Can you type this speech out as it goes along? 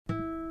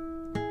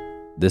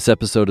This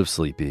episode of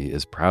Sleepy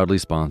is proudly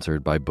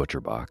sponsored by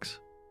ButcherBox.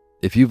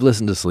 If you've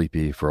listened to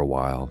Sleepy for a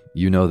while,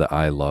 you know that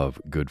I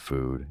love good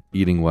food,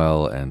 eating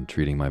well, and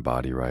treating my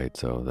body right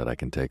so that I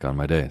can take on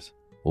my days.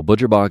 Well,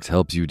 ButcherBox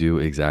helps you do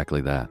exactly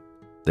that.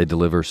 They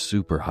deliver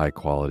super high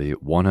quality,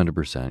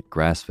 100%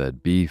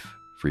 grass-fed beef,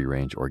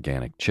 free-range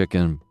organic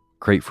chicken,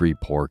 crate-free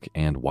pork,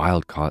 and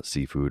wild-caught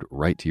seafood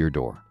right to your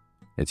door.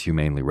 It's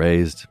humanely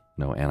raised,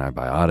 no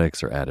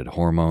antibiotics or added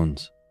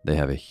hormones. They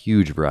have a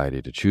huge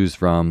variety to choose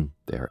from.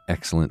 They are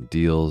excellent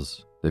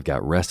deals. They've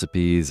got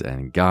recipes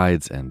and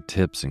guides and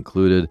tips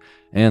included,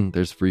 and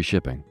there's free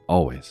shipping,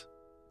 always.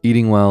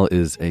 Eating well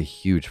is a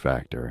huge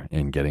factor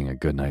in getting a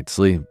good night's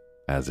sleep,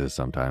 as is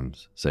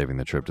sometimes saving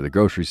the trip to the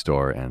grocery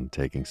store and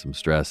taking some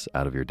stress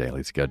out of your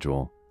daily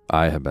schedule.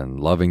 I have been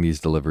loving these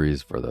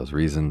deliveries for those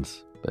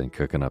reasons. Been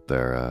cooking up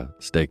their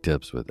steak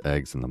tips with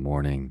eggs in the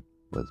morning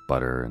with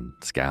butter and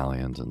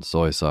scallions and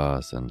soy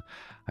sauce, and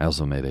I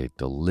also made a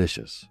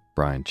delicious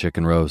brine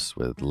chicken roast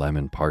with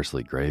lemon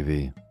parsley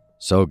gravy.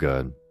 So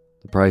good.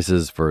 The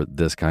prices for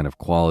this kind of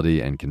quality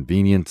and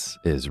convenience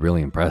is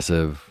really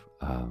impressive.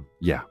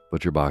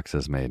 ButcherBox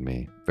has made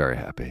me very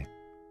happy.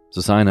 So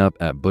sign up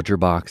at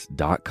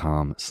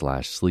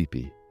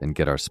butcherbox.com/sleepy and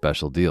get our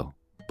special deal.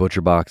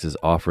 ButcherBox is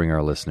offering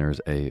our listeners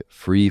a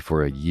free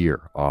for a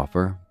year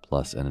offer,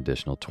 plus an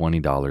additional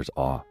 $20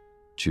 off.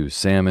 Choose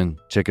salmon,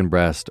 chicken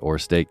breast, or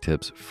steak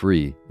tips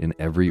free in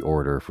every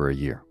order for a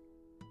year.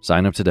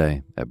 Sign up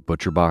today at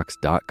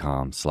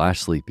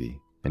butcherbox.com/sleepy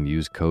and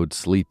use code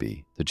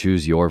SLEEPY to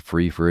choose your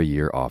free for a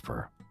year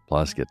offer.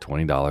 Plus, get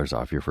 $20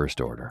 off your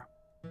first order.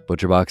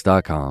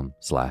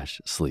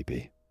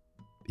 butcherbox.com/sleepy.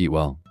 Eat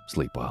well,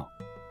 sleep well.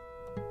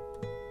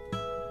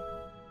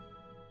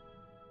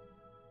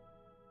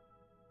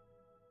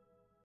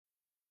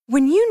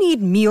 When you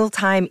need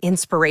mealtime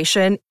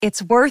inspiration,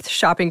 it's worth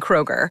shopping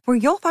Kroger, where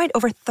you'll find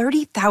over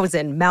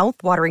 30,000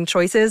 mouth-watering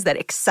choices that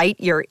excite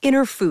your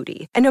inner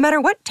foodie. And no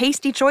matter what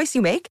tasty choice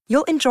you make,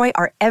 you'll enjoy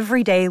our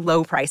everyday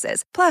low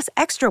prices, plus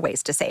extra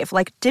ways to save,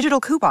 like digital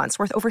coupons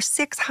worth over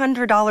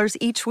 $600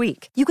 each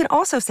week. You can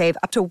also save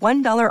up to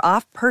 $1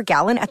 off per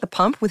gallon at the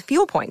pump with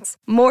fuel points.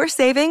 More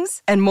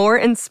savings and more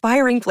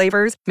inspiring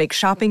flavors make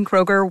shopping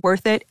Kroger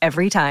worth it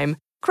every time.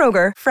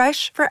 Kroger,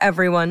 fresh for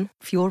everyone.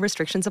 Fuel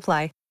restrictions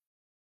apply.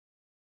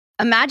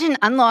 Imagine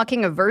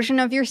unlocking a version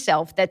of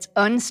yourself that's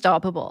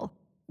unstoppable,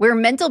 where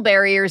mental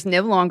barriers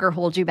no longer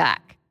hold you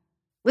back.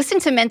 Listen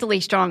to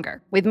Mentally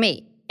Stronger with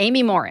me,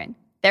 Amy Morin,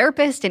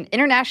 therapist and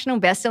international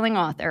best-selling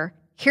author,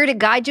 here to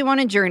guide you on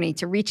a journey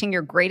to reaching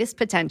your greatest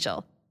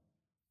potential.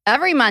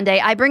 Every Monday,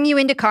 I bring you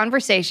into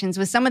conversations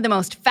with some of the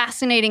most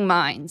fascinating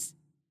minds.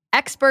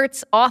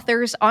 Experts,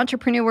 authors,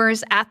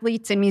 entrepreneurs,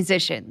 athletes, and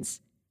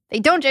musicians. They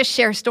don't just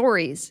share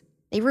stories.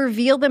 They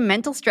reveal the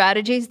mental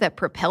strategies that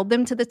propelled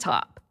them to the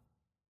top.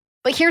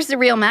 But here's the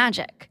real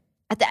magic.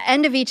 At the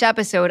end of each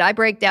episode, I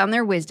break down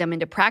their wisdom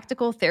into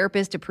practical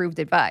therapist-approved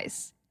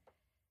advice.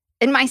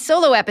 In my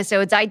solo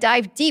episodes, I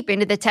dive deep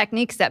into the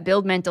techniques that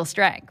build mental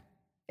strength.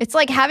 It's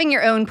like having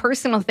your own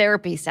personal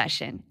therapy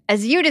session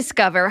as you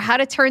discover how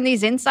to turn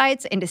these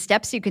insights into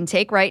steps you can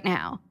take right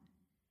now.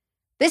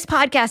 This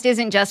podcast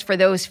isn't just for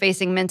those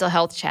facing mental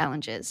health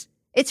challenges.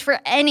 It's for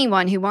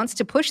anyone who wants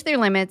to push their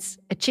limits,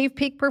 achieve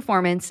peak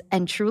performance,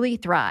 and truly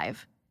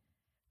thrive.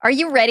 Are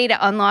you ready to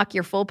unlock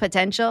your full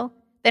potential?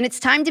 Then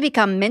it's time to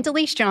become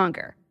mentally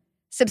stronger.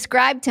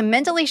 Subscribe to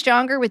Mentally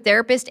Stronger with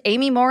therapist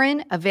Amy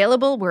Morin,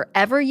 available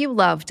wherever you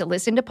love to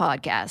listen to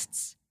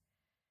podcasts.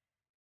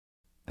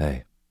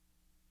 Hey,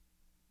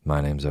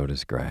 my name's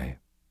Otis Gray,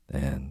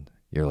 and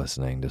you're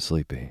listening to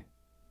Sleepy.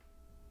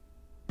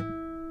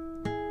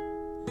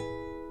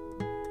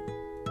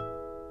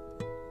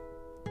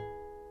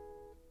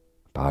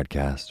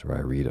 Podcast where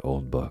I read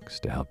old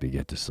books to help you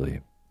get to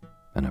sleep,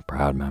 and a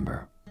proud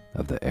member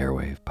of the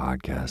Airwave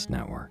Podcast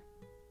Network.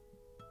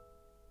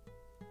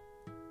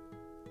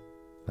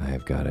 I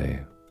have got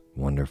a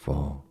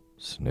wonderful,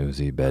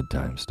 snoozy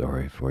bedtime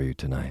story for you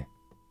tonight.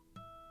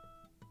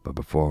 But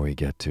before we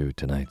get to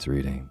tonight's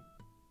reading,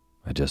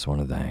 I just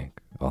want to thank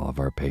all of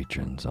our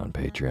patrons on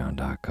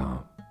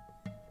patreon.com.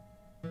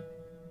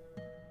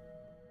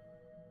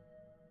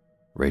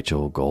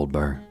 Rachel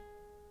Goldberg,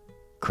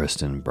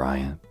 Kristen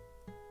Bryant,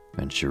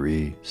 and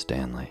Cherie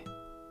Stanley.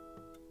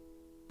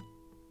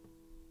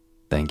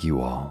 Thank you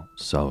all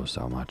so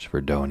much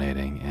for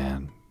donating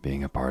and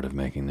being a part of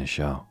making this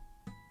show.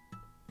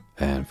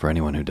 And for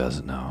anyone who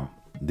doesn't know,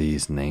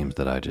 these names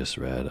that I just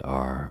read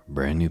are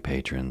brand new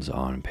patrons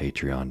on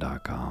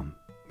patreon.com,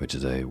 which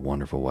is a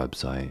wonderful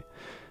website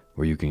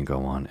where you can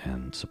go on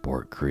and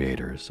support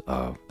creators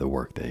of the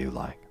work that you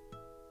like.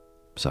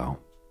 So,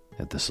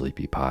 if the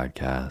Sleepy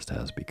Podcast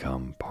has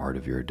become part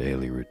of your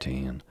daily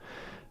routine,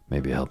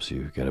 maybe it helps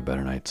you get a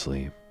better night's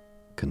sleep,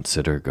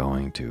 consider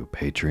going to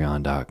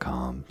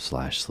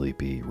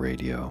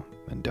patreon.com/sleepyradio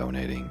and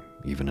donating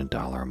even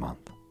 $1 a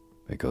month.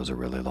 It goes a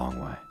really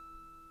long way.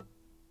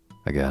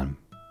 Again,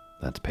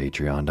 that's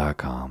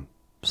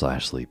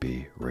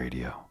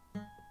patreon.com/sleepyradio.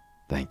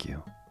 Thank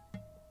you.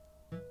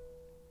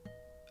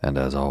 And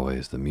as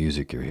always, the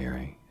music you're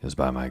hearing is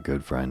by my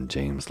good friend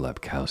James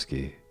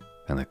Lepkowski,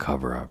 and the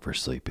cover art for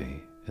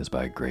Sleepy is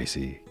by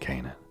Gracie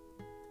Kanan.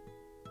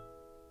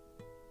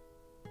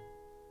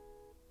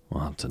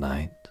 Well,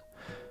 tonight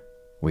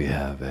we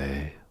have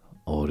a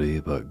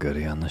oldie but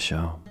goodie on the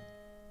show.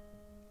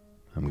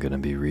 I'm going to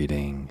be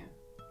reading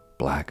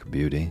Black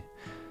Beauty,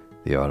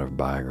 the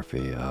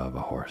autobiography of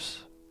a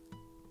horse.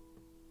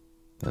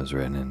 It was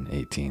written in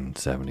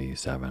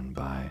 1877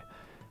 by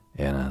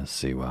Anna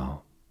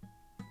Sewell,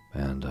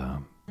 and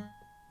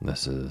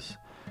this is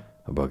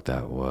a book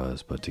that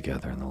was put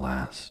together in the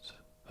last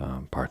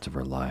parts of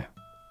her life,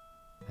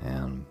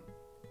 and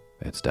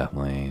it's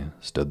definitely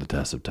stood the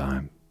test of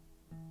time,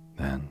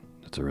 and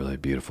it's a really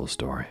beautiful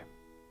story.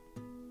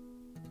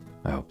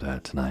 I hope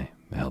that tonight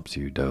it helps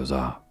you doze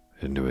off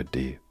into a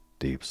deep,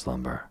 deep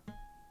slumber.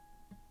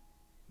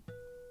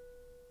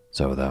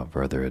 So without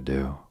further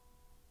ado,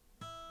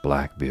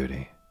 Black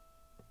Beauty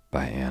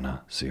by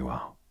Anna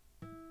Sewell.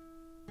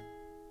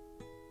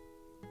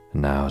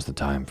 And now is the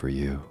time for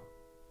you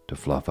to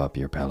fluff up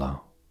your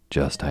pillow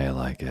just how you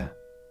like it.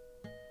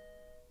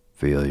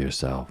 Feel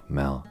yourself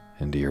melt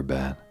into your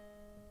bed.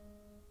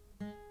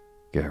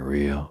 Get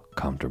real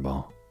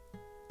comfortable.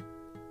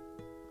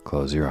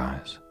 Close your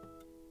eyes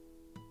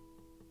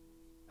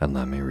and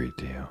let me read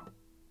to you.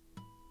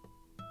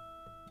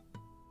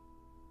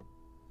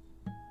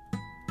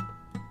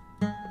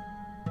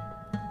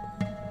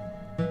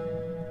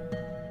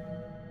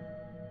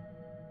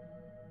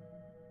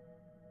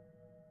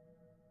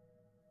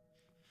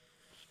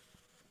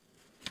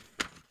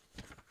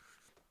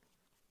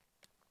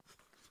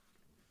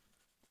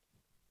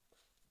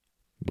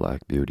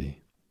 Black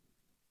Beauty,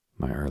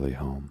 my early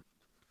home.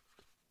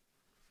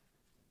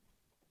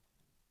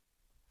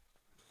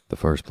 The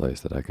first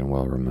place that I can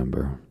well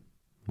remember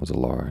was a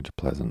large,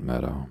 pleasant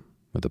meadow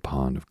with a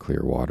pond of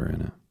clear water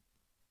in it.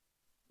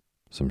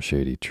 Some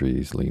shady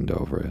trees leaned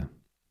over it,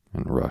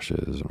 and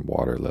rushes and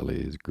water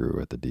lilies grew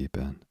at the deep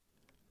end.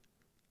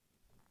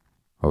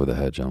 Over the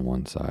hedge on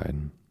one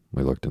side,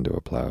 we looked into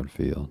a plowed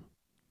field,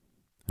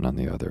 and on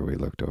the other we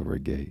looked over a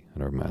gate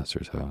at our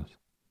master's house,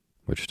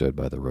 which stood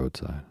by the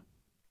roadside.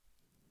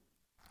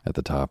 At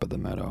the top of the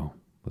meadow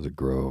was a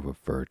grove of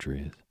fir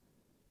trees,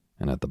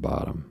 and at the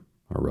bottom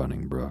a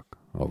running brook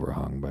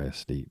overhung by a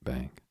steep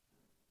bank.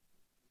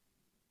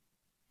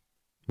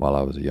 While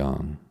I was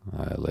young,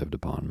 I lived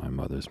upon my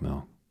mother's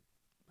milk,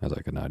 as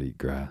I could not eat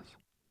grass.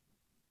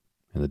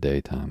 In the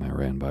daytime I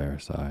ran by her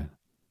side,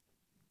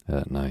 and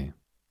at night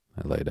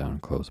I lay down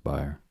close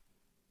by her.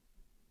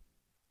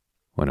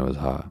 When it was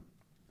hot,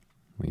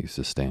 we used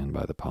to stand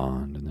by the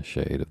pond in the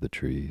shade of the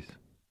trees,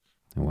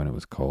 and when it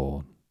was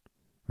cold,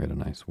 we had a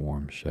nice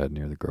warm shed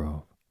near the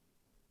grove.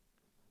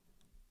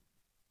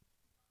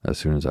 As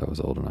soon as I was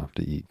old enough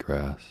to eat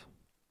grass,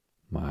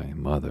 my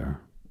mother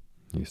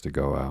used to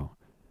go out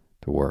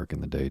to work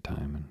in the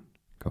daytime and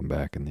come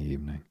back in the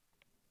evening.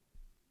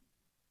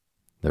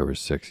 There were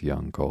 6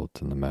 young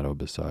colts in the meadow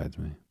besides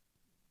me.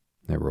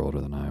 They were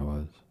older than I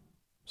was.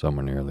 Some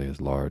were nearly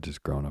as large as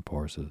grown-up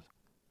horses.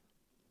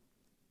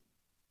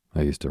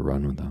 I used to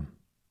run with them.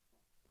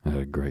 I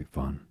had great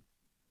fun.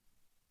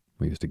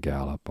 We used to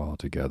gallop all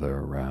together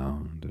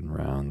around and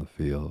round the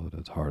field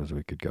as hard as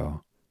we could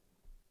go.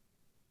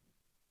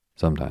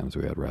 Sometimes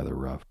we had rather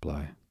rough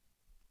play,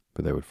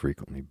 but they would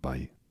frequently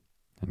bite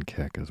and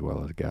kick as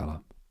well as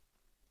gallop.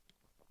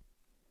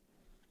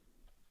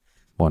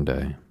 One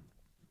day,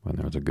 when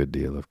there was a good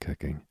deal of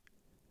kicking,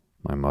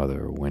 my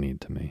mother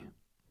whinnied to me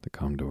to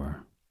come to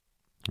her,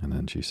 and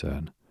then she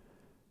said,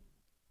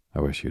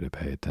 "I wish you to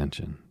pay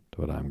attention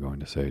to what I'm going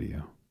to say to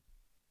you.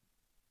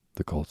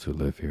 The colts who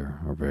live here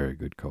are very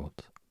good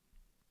colts,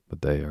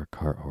 but they are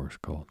cart horse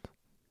colts,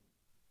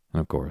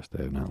 and of course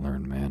they have not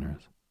learned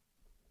manners.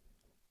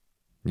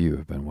 You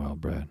have been well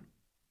bred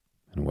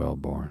and well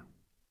born.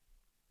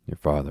 Your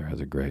father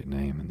has a great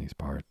name in these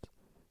parts,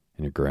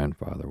 and your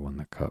grandfather won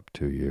the cup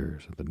 2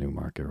 years at the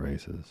Newmarket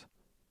races.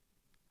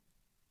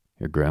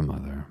 Your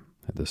grandmother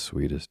had the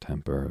sweetest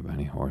temper of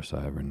any horse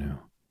I ever knew,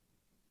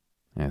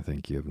 and I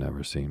think you have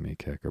never seen me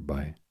kick or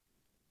bite.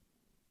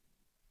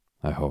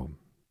 I hope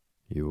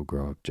you will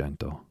grow up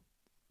gentle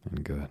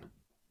and good,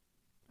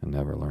 and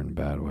never learn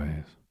bad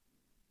ways.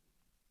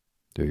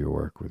 Do your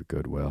work with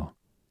good will.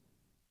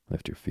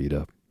 Lift your feet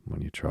up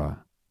when you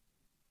trot,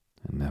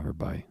 and never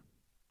bite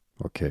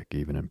or kick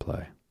even in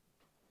play."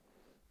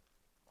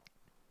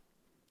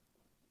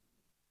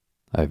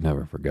 I have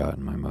never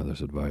forgotten my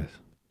mother's advice.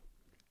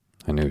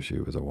 I knew she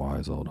was a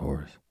wise old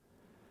horse,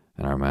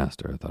 and our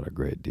master thought a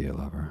great deal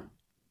of her.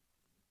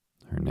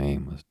 Her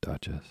name was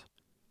Duchess,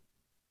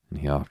 and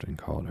he often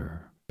called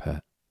her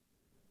Pet.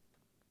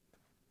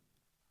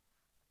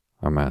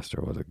 Our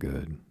master was a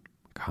good,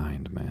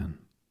 kind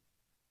man.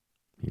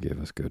 He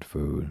gave us good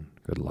food,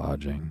 good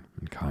lodging,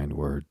 and kind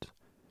words.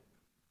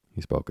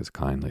 He spoke as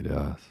kindly to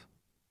us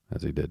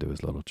as he did to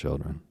his little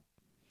children.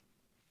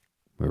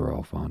 We were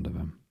all fond of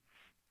him,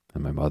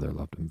 and my mother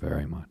loved him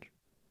very much.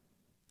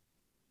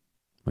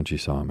 When she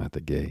saw him at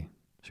the gate,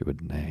 she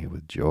would neigh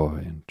with joy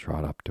and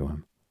trot up to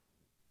him.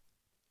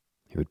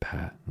 He would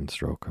pat and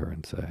stroke her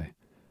and say,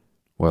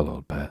 "Well,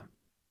 old pet,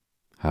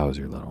 how's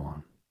your little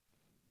one?"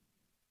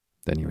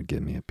 Then he would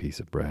give me a piece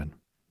of bread,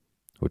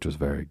 which was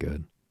very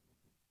good,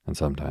 and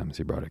sometimes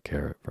he brought a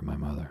carrot for my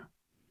mother.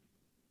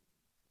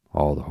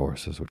 All the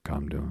horses would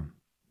come to him,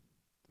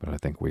 but I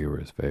think we were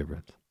his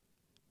favorites.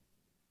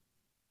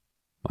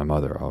 My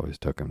mother always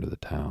took him to the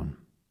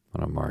town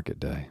on a market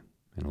day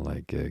in a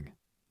light gig.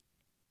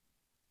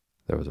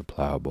 There was a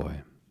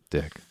ploughboy,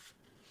 Dick,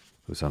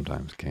 who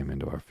sometimes came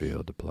into our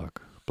field to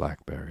pluck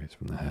blackberries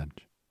from the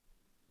hedge.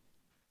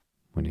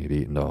 When he had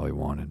eaten all he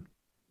wanted,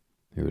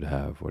 he would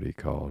have what he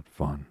called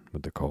fun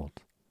with the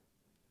colts,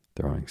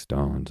 throwing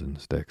stones and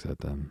sticks at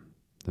them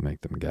to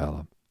make them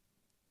gallop.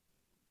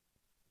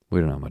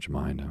 We did not much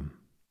mind him,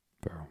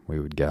 for we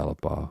would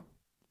gallop off,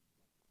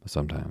 but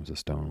sometimes a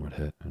stone would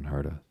hit and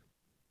hurt us.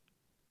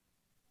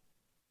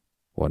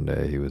 One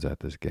day he was at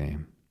this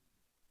game,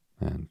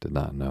 and did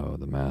not know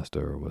the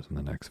master was in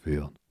the next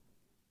field.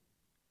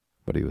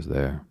 But he was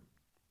there,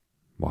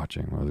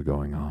 watching what was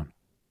going on.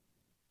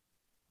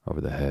 Over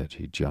the hedge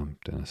he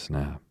jumped in a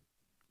snap,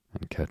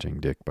 and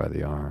catching Dick by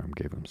the arm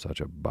gave him such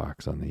a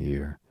box on the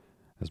ear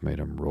as made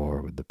him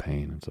roar with the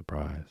pain and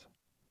surprise.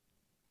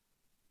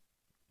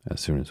 As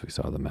soon as we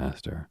saw the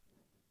master,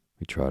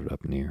 we trotted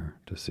up near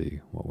to see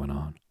what went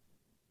on.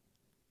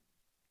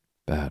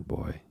 "Bad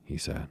boy," he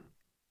said.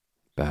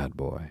 "Bad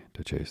boy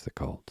to chase the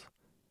colts.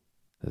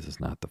 This is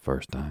not the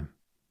first time,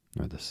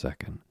 nor the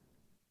second,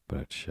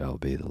 but it shall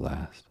be the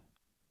last.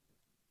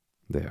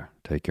 There,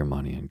 take your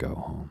money and go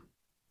home.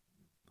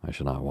 I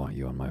shall not want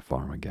you on my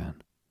farm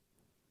again."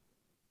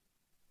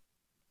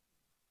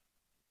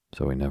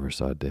 So we never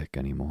saw Dick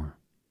any more.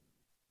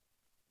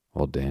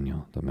 Old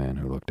Daniel, the man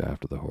who looked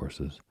after the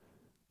horses,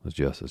 was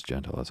just as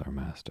gentle as our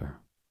master.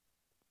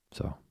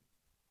 So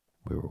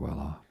we were well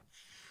off.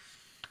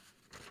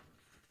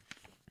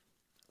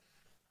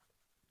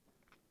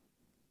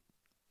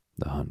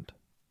 The hunt.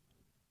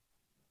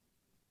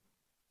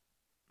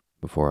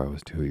 Before I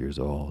was 2 years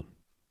old,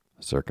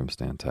 a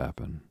circumstance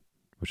happened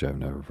which I have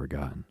never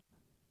forgotten.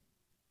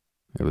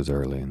 It was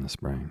early in the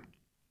spring.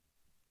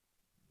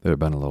 There had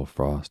been a little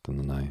frost in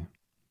the night,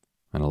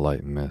 and a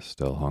light mist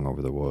still hung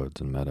over the woods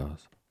and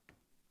meadows.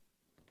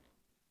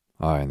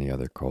 I and the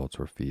other colts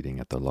were feeding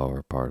at the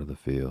lower part of the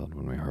field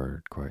when we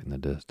heard, quite in the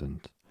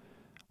distance,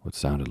 what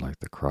sounded like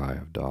the cry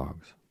of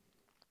dogs.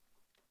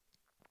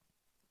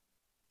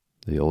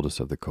 The oldest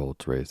of the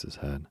colts raised his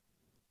head,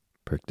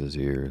 pricked his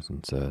ears,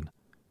 and said,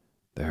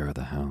 "There are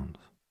the hounds,"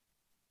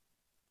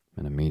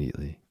 and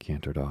immediately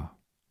cantered off,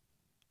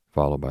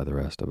 followed by the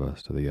rest of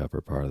us to the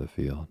upper part of the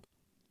field,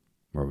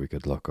 where we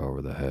could look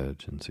over the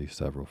hedge and see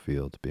several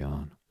fields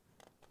beyond.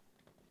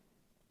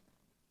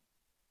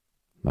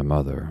 My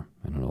mother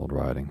and an old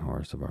riding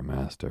horse of our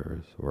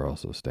master's were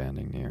also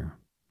standing near,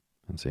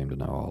 and seemed to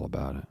know all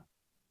about it.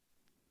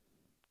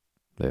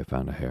 "They have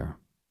found a hare,"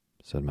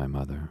 said my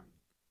mother,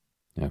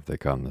 "and if they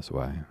come this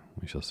way,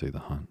 we shall see the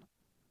hunt."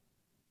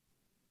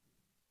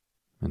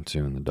 And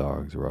soon the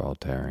dogs were all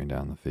tearing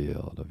down the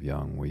field of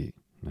young wheat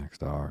next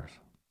to ours.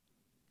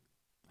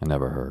 I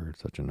never heard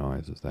such a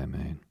noise as they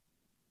made.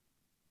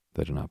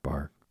 They did not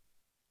bark,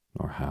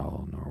 nor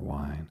howl, nor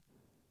whine,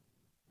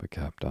 but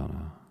kept on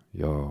a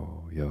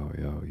yo, yo,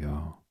 yo,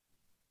 yo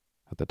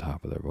at the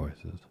top of their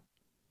voices.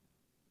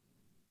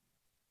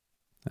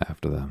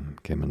 After them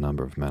came a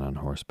number of men on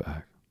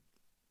horseback,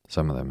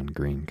 some of them in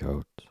green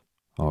coats,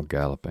 all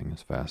galloping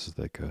as fast as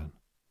they could.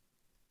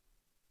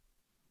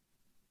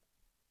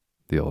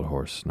 The old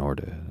horse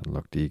snorted and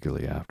looked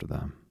eagerly after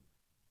them,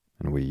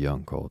 and we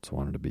young colts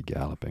wanted to be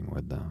galloping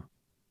with them,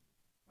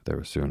 but they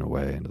were soon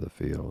away into the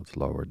fields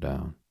lower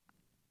down.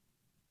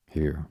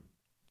 Here,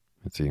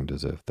 it seemed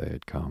as if they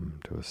had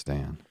come to a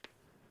stand.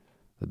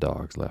 The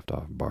dogs left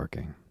off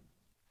barking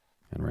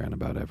and ran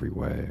about every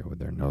way with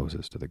their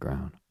noses to the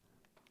ground.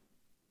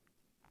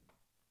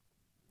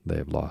 "They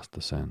have lost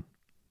the scent,"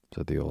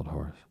 said the old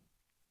horse.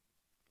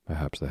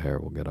 "Perhaps the hare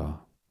will get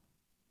off."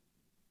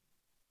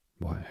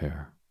 "What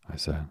hare?" I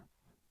said.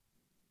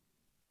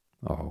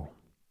 "Oh,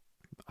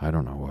 I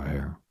don't know what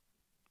hare.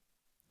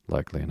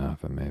 Likely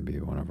enough it may be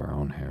one of our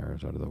own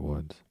hares out of the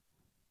woods.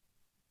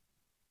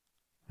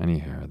 Any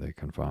hare they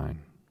can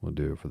find will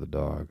do for the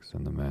dogs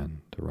and the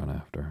men to run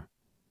after."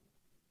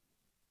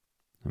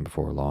 And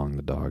before long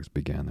the dogs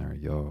began their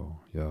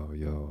yo, yo,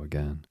 yo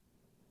again,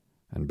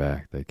 and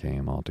back they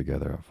came all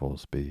together at full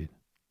speed,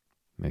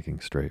 making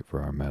straight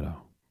for our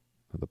meadow,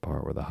 to the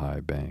part where the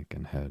high bank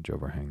and hedge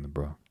overhang the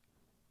brook.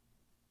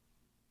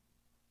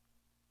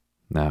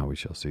 "Now we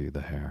shall see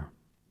the hare,"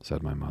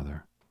 said my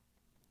mother.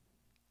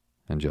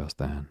 And just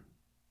then,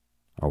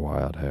 a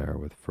wild hare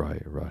with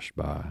fright rushed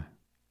by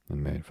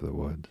and made for the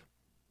woods.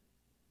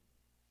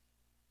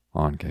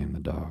 On came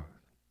the dogs.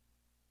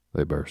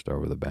 They burst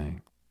over the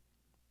bank,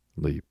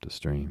 leaped a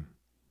stream,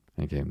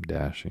 and came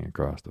dashing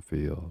across the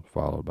field,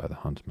 followed by the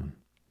huntsman.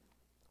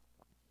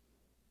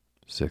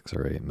 6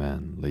 or 8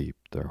 men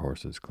leaped their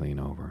horses clean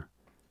over,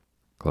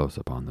 close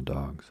upon the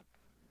dogs.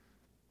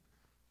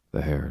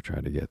 The hare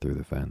tried to get through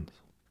the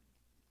fence.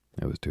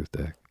 It was too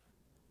thick,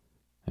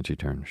 and she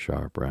turned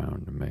sharp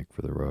round to make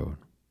for the road,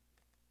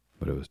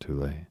 but it was too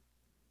late.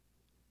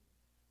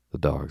 The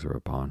dogs were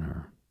upon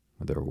her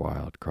with their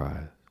wild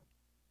cries.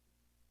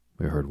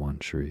 We heard one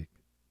shriek,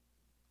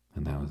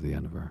 and that was the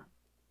end of her.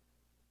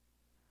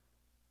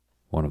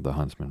 One of the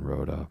huntsmen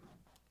rode up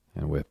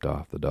and whipped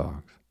off the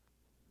dogs,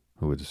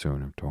 who would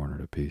soon have torn her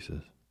to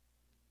pieces.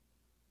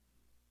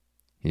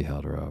 He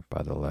held her up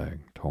by the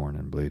leg, torn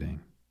and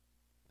bleeding,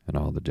 and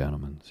all the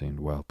gentlemen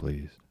seemed well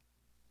pleased.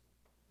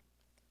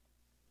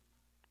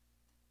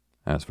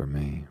 As for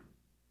me,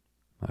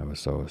 I was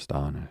so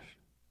astonished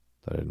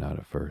that I did not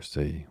at first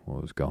see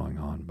what was going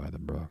on by the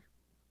brook.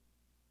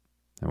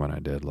 And when I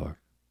did look,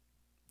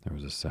 there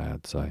was a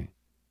sad sight.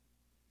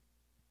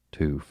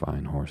 2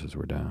 fine horses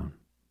were down.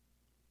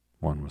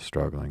 One was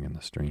struggling in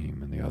the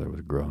stream, and the other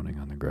was groaning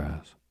on the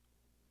grass.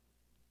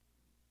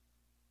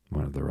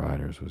 One of the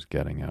riders was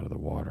getting out of the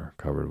water,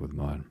 covered with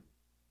mud.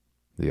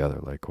 The other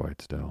lay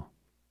quite still.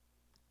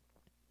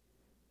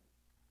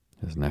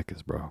 "His neck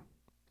is broke,"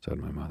 said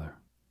my mother.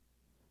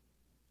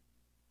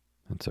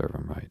 "And serve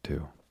him right,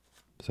 too,"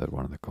 said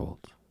one of the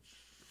colts.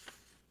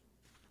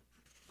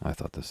 I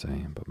thought the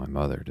same, but my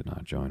mother did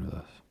not join with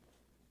us.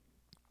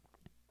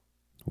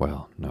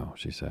 "Well, no,"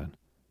 she said.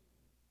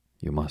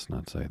 "You must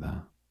not say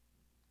that.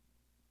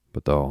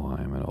 But though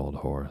I am an old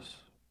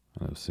horse,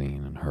 and have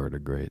seen and heard a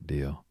great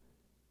deal,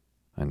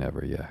 I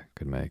never yet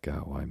could make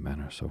out why men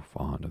are so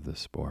fond of this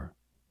sport.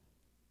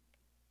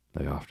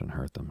 They often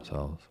hurt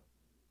themselves,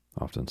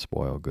 often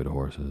spoil good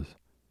horses,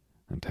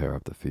 and tear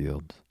up the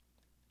fields,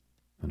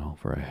 and all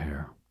for a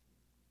hare,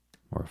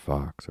 or a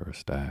fox, or a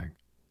stag,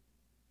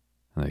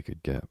 and they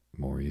could get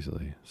more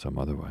easily some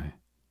other way.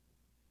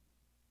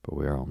 But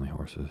we are only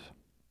horses,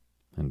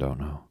 and don't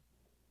know."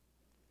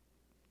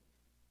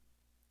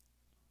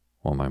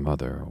 While my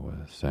mother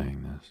was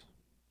saying this,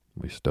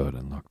 we stood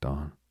and looked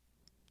on.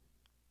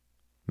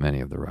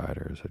 Many of the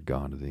riders had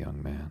gone to the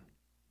young man,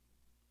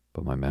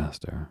 but my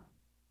master,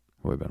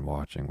 who had been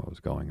watching what was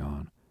going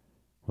on,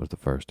 was the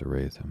first to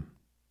raise him.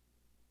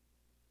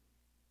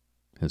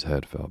 His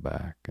head fell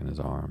back and his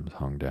arms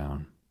hung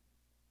down,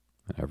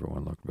 and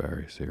everyone looked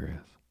very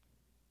serious.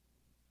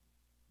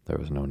 There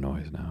was no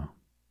noise now.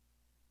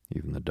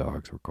 Even the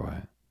dogs were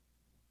quiet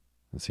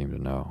and seemed to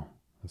know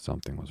that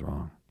something was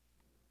wrong.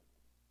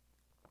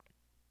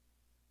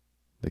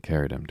 They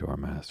carried him to our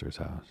master's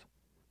house.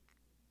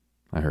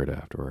 I heard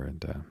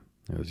afterward that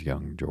it was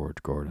young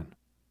George Gordon,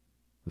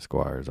 the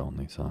squire's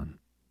only son,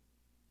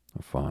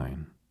 a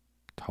fine,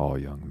 tall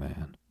young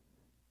man,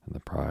 and the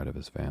pride of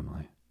his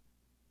family.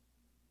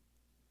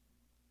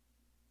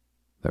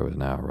 There was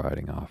now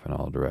riding off in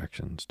all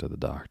directions to the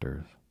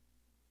doctor's,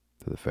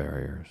 to the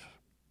farrier's,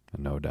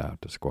 and no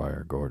doubt to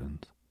Squire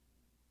Gordon's,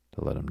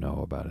 to let him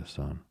know about his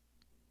son.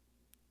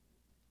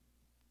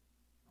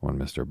 When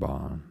Mr.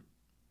 Bond,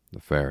 the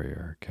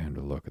farrier, came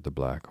to look at the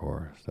black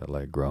horse that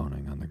lay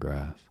groaning on the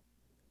grass,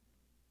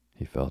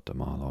 he felt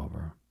him all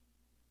over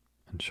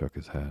and shook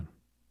his head.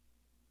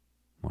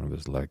 One of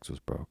his legs was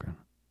broken.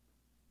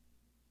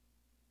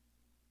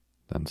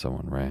 Then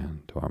someone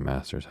ran to our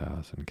master's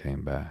house and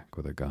came back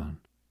with a gun.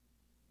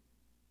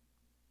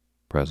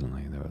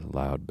 Presently there was a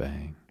loud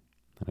bang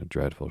and a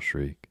dreadful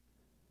shriek,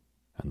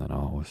 and then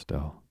all was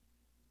still.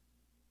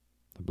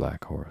 The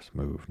black horse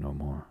moved no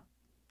more.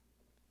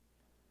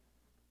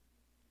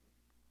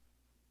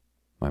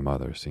 My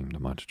mother seemed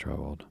much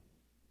troubled.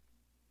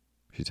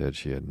 She said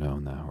she had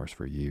known that horse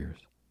for years,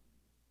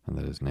 and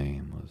that his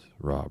name was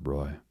Rob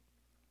Roy.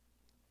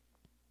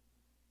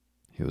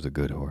 He was a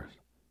good horse,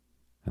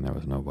 and there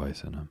was no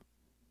vice in him.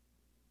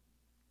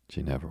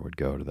 She never would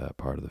go to that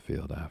part of the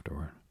field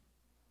afterward.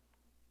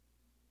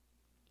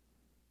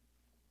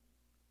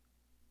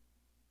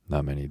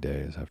 Not many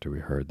days after we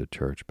heard the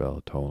church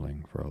bell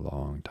tolling for a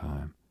long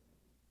time,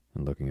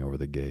 and looking over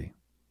the gate,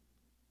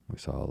 we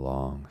saw a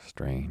long,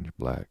 strange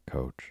black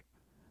coach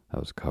that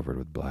was covered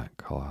with black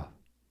cloth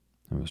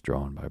and was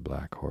drawn by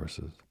black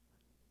horses.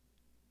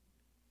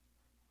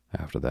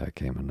 After that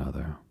came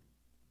another,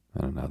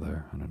 and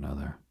another, and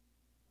another,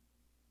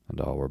 and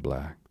all were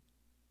black,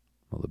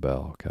 while the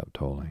bell kept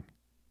tolling,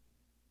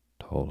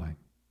 tolling.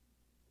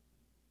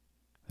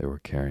 They were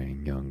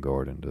carrying young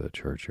Gordon to the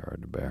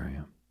churchyard to bury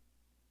him.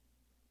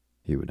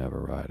 He would never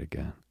ride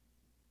again.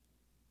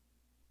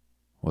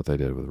 What they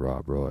did with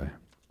Rob Roy,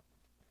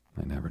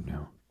 I never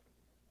knew.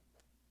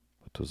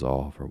 But 'twas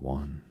all for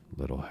one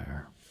little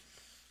hare.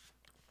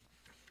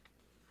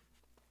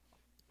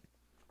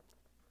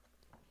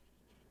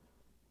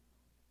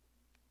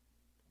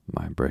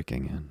 My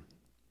breaking in.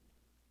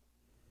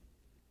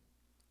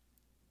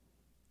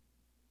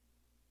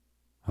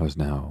 I was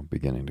now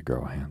beginning to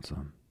grow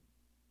handsome.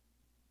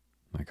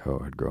 My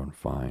coat had grown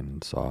fine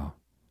and soft,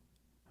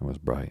 and was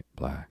bright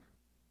black.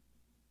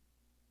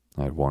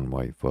 I had one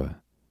white foot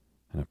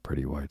and a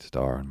pretty white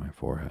star on my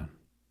forehead.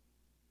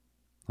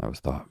 I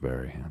was thought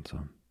very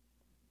handsome.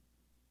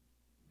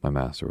 My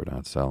master would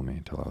not sell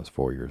me till I was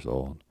 4 years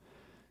old.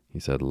 He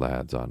said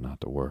lads ought not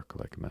to work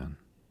like men,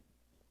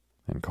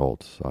 and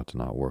colts ought to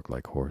not work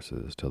like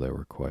horses till they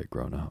were quite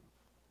grown up.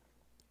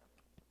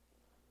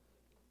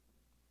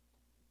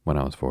 When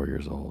I was 4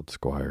 years old,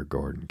 Squire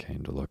Gordon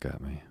came to look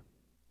at me.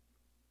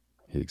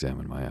 He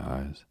examined my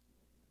eyes,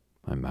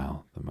 my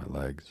mouth, and my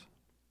legs.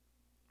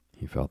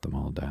 He felt them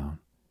all down,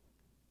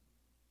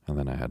 and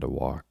then I had to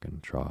walk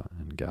and trot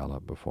and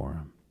gallop before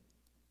him.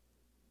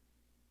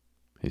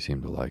 He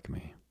seemed to like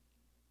me,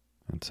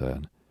 and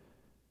said,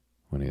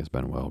 when he has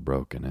been well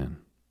broken in,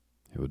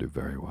 he will do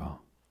very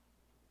well.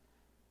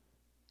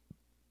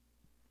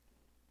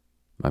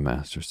 My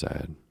master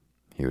said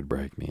he would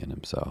break me in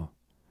himself,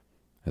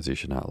 as he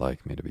should not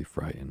like me to be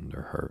frightened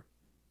or hurt,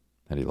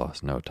 and he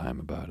lost no time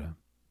about it,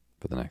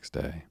 for the next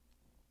day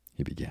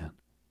he began.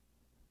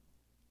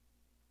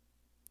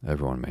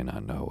 Everyone may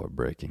not know what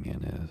breaking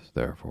in is,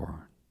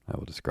 therefore I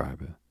will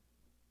describe it.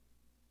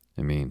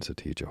 It means to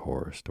teach a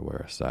horse to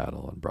wear a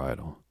saddle and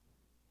bridle,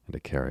 and to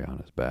carry on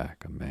his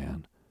back a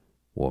man,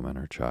 woman,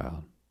 or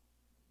child,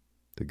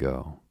 to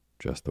go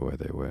just the way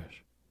they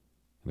wish,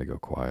 and to go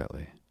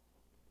quietly.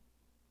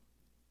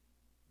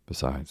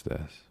 Besides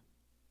this,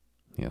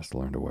 he has to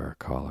learn to wear a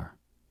collar,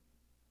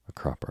 a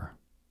crupper,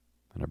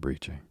 and a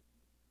breeching,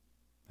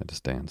 and to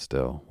stand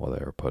still while they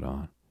are put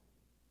on,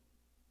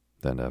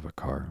 then to have a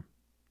cart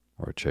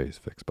or a chaise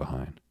fixed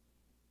behind,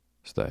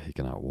 so that he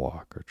cannot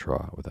walk or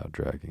trot without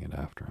dragging it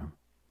after him.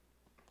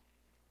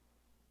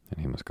 And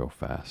he must go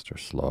fast or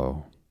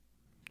slow,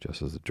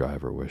 just as the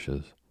driver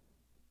wishes.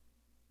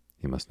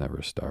 He must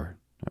never start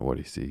at what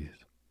he sees,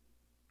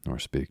 nor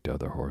speak to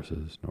other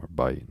horses, nor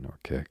bite, nor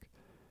kick,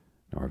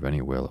 nor have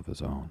any will of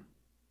his own,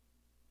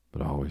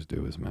 but always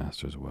do his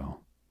master's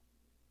will,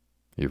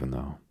 even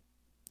though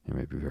he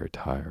may be very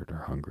tired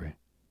or hungry.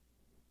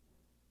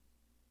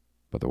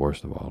 But the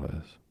worst of all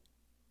is,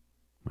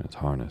 when his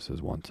harness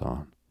is once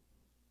on,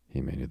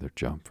 he may neither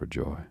jump for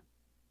joy,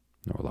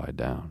 nor lie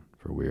down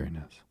for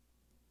weariness.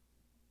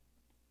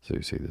 So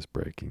you see, this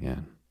breaking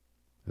in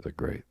is a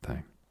great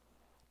thing.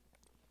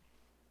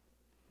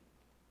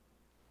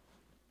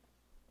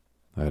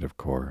 I had, of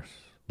course,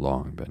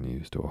 long been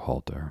used to a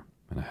halter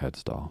and a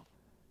headstall,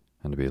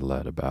 and to be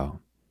led about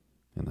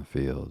in the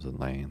fields and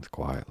lanes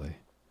quietly.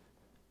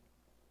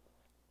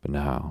 But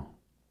now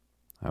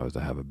I was to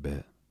have a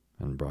bit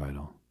and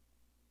bridle.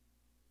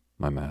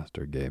 My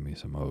master gave me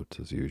some oats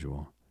as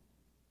usual,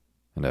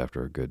 and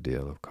after a good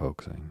deal of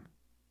coaxing,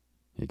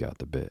 he got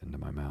the bit into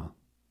my mouth,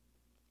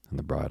 and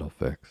the bridle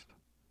fixed.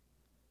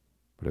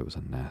 But it was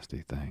a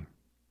nasty thing.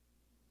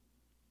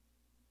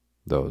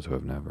 Those who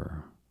have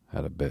never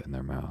had a bit in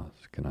their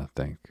mouths cannot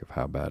think of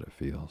how bad it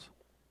feels.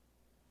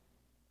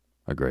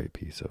 A great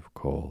piece of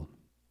cold,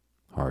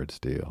 hard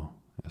steel,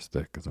 as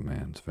thick as a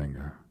man's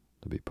finger,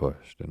 to be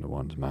pushed into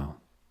one's mouth,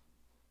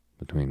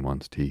 between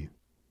one's teeth,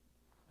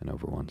 and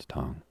over one's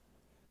tongue,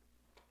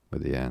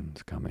 with the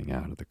ends coming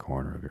out of the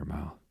corner of your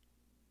mouth,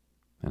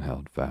 and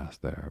held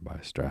fast there by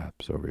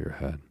straps over your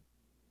head,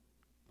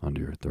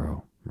 under your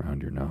throat,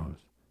 round your nose,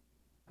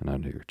 and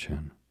under your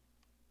chin,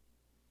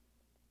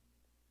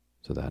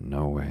 so that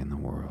no way in the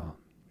world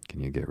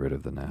can you get rid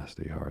of the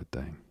nasty, hard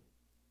thing.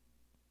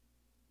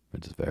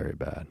 Which is very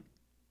bad.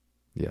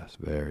 Yes,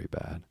 very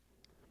bad.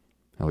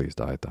 At least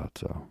I thought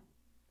so.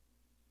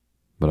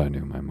 But I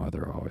knew my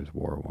mother always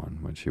wore one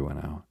when she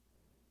went out,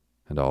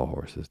 and all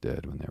horses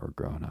did when they were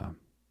grown up.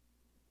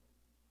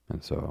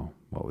 And so,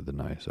 what with the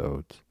nice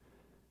oats,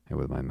 and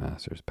with my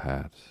master's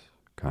pats,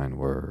 kind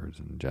words,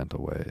 and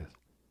gentle ways,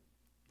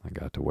 I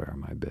got to wear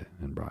my bit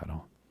and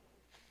bridle.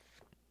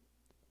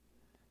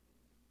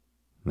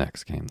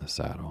 Next came the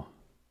saddle.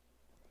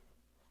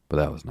 But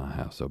that was not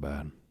half so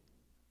bad.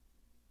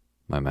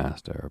 My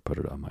master put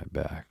it on my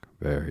back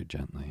very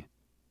gently,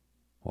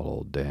 while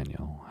old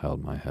Daniel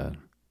held my head.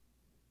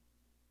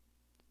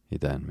 He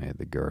then made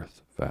the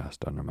girth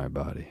fast under my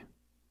body,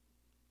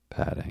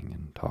 patting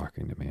and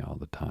talking to me all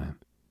the time.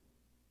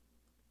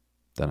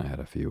 Then I had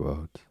a few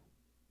oats,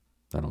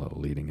 then a little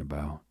leading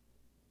about,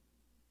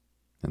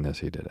 and this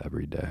he did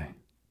every day,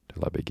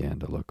 till I began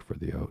to look for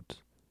the oats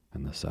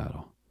and the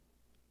saddle.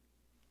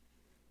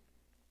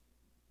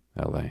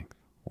 At length,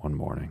 one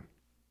morning,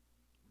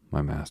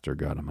 my master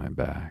got on my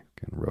back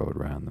and rode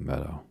round the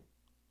meadow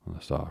on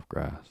the soft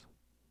grass.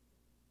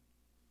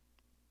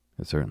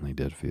 It certainly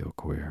did feel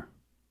queer,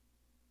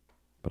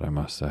 but I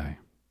must say,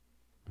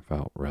 I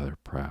felt rather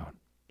proud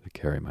to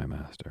carry my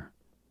master,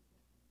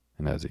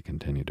 and as he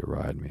continued to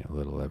ride me a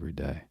little every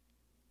day,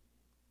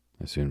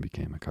 I soon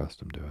became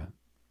accustomed to it.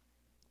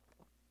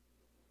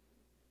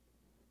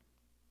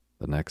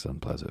 The next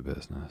unpleasant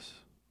business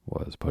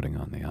was putting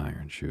on the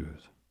iron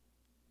shoes.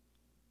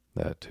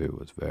 That, too,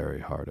 was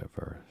very hard at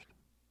first.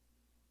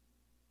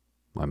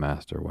 My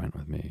master went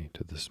with me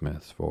to the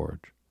smith's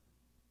forge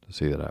to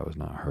see that I was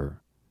not hurt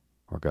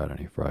or got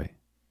any fright.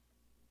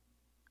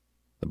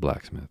 The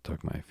blacksmith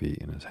took my feet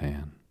in his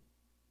hand,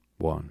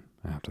 one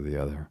after the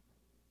other,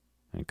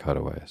 and cut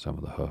away some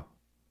of the hoof.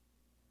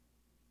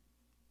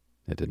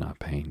 It did not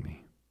pain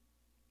me,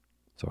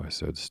 so I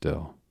stood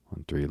still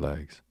on 3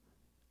 legs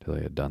till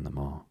he had done them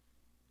all.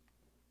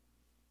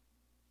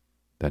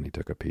 Then he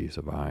took a piece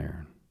of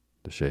iron,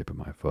 the shape of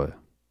my foot,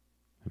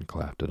 and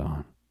clapped it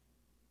on,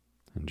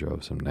 and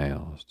drove some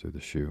nails through the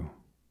shoe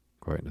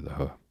quite into the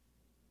hoof,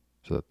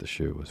 so that the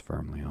shoe was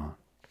firmly on.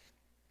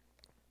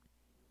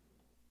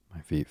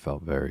 My feet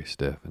felt very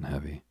stiff and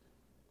heavy,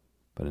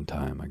 but in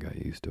time I got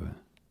used to it.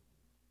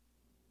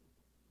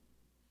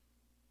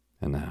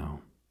 And now,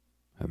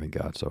 having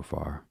got so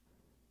far,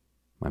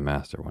 my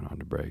master went on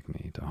to break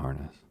me to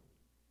harness.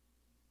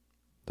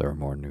 There were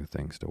more new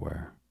things to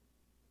wear.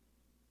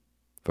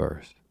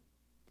 First,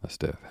 a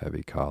stiff,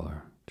 heavy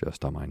collar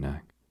just on my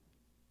neck,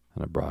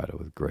 and a bridle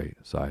with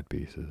great side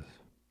pieces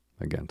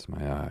against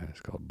my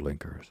eyes called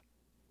blinkers.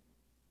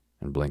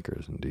 And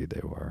blinkers indeed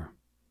they were,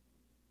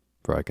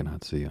 for I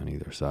cannot see on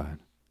either side,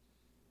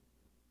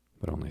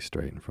 but only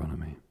straight in front of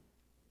me.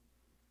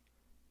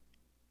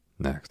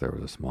 Next, there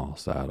was a small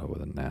saddle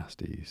with a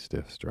nasty,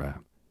 stiff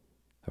strap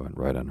that went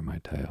right under my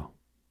tail.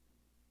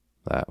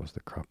 That was the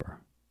crupper.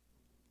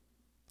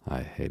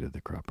 I hated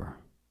the crupper.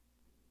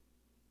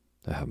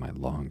 To have my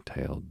long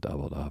tail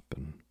doubled up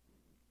and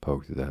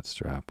poked through that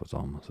strap was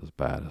almost as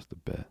bad as the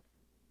bit.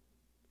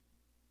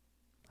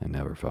 I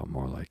never felt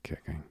more like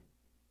kicking.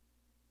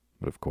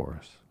 But of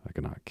course, I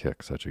could not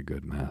kick such a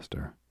good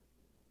master.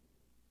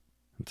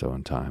 And so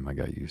in time I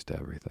got used to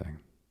everything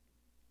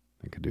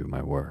and could do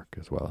my work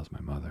as well as my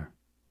mother.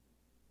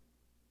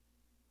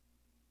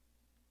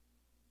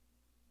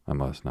 I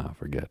must not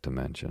forget to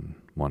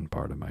mention one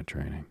part of my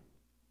training,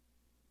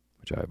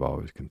 which I have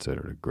always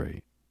considered a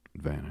great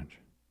advantage.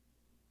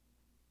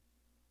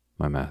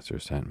 My master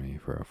sent me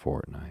for a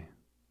fortnight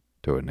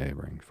to a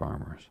neighboring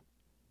farmer's,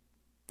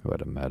 who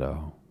had a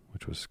meadow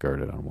which was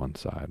skirted on one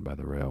side by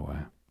the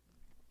railway.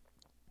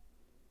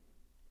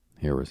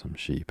 Here were some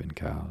sheep and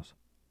cows,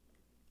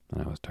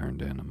 and I was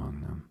turned in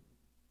among them.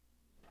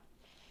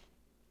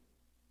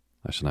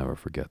 I shall never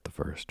forget the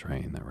first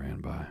train that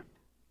ran by.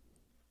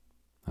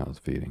 I was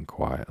feeding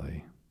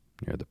quietly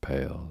near the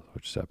pales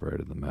which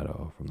separated the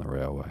meadow from the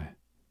railway,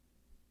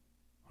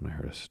 when I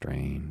heard a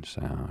strange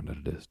sound at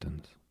a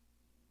distance,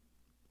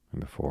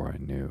 and before I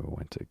knew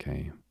whence it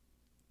came,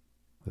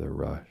 with a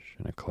rush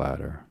and a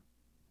clatter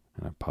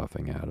and a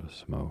puffing out of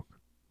smoke,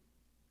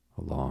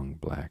 a long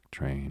black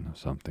train of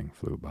something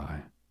flew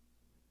by.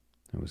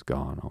 It was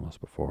gone almost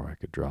before I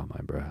could draw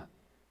my breath.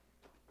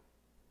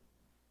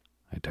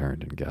 I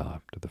turned and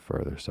galloped to the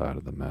further side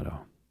of the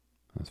meadow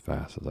as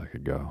fast as I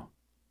could go,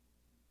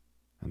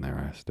 and there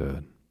I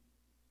stood,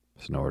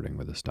 snorting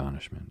with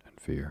astonishment and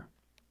fear.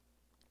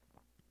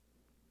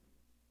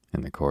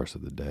 In the course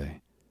of the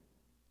day,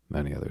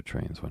 many other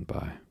trains went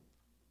by,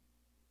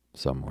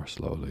 some more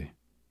slowly.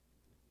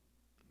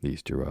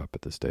 These drew up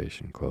at the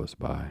station close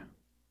by,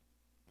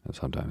 and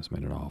sometimes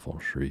made an awful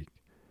shriek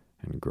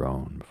and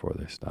groan before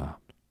they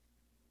stopped.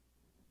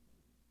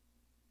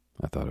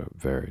 I thought it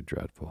very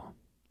dreadful,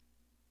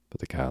 but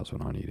the cows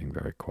went on eating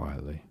very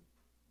quietly,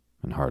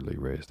 and hardly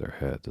raised their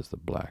heads as the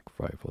black,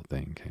 frightful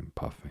thing came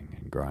puffing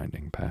and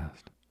grinding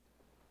past.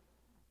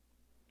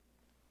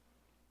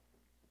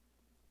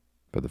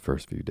 For the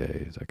first few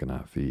days I could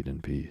not feed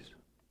in peace,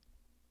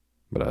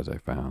 but as I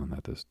found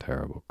that this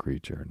terrible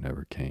creature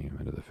never came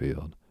into the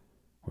field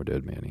or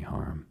did me any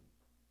harm,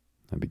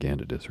 I began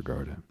to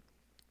disregard it,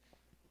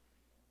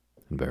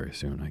 and very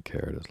soon I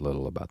cared as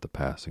little about the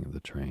passing of the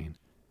train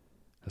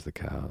as the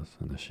cows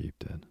and the sheep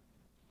did.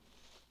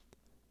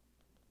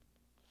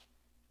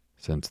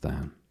 Since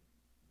then,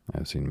 I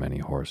have seen many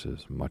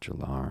horses much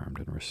alarmed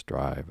and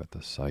restrive at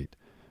the sight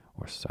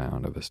or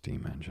sound of a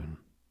steam engine,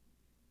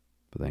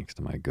 but thanks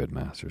to my good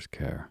master's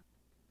care,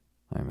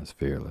 I am as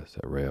fearless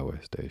at railway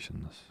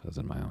stations as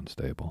in my own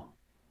stable.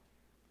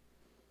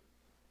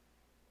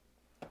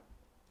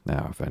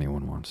 Now, if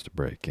anyone wants to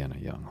break in a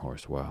young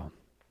horse well,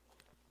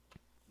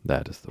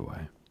 that is the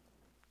way.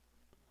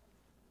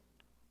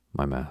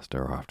 My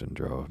master often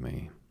drove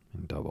me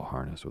in double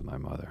harness with my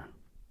mother,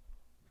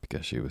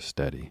 because she was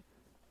steady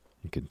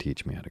and could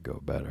teach me how to go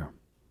better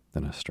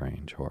than a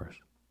strange horse.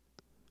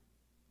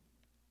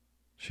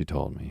 She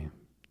told me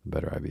the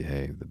better I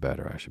behaved, the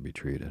better I should be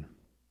treated,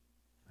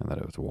 and that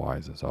it was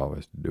wisest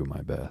always to do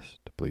my best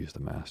to please the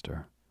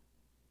master.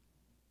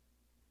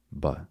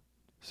 But,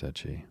 said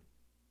she,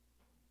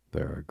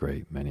 there are a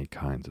great many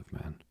kinds of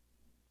men.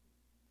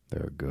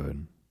 There are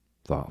good,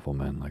 thoughtful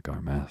men like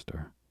our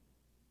master,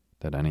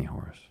 that any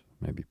horse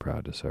may be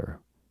proud to serve.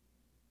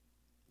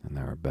 And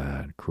there are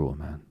bad, cruel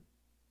men,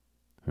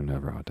 who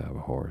never ought to have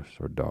a horse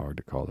or dog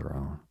to call their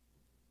own.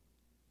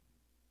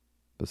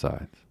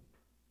 Besides,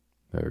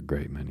 there are a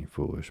great many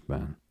foolish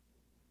men,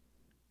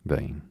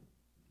 vain,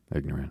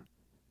 ignorant,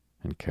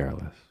 and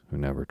careless, who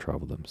never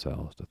trouble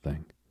themselves to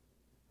think.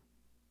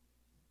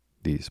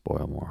 These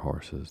spoil more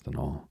horses than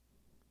all,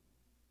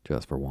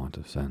 just for want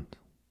of sense.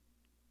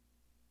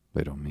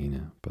 They don't mean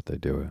it, but they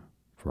do it,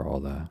 for all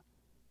that.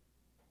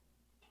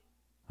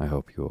 I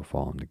hope you will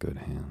fall into good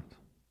hands,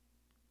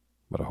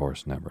 but a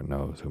horse never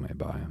knows who may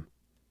buy him,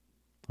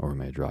 or who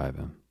may drive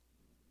him.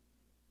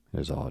 It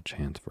is all a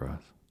chance for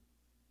us.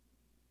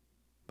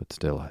 But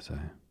still, I say,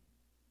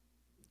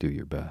 do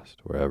your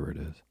best, wherever it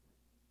is,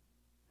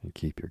 and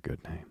keep your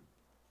good name.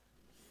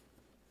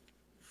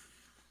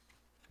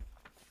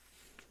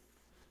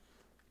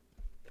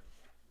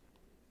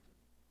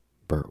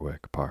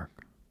 Birtwick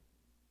Park.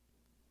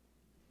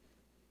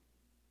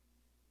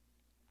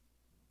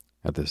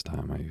 At this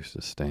time I used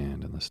to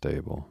stand in the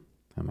stable,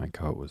 and my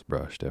coat was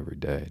brushed every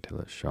day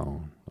till it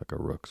shone like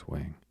a rook's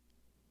wing.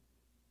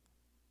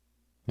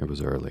 It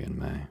was early in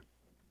May,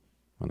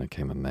 when there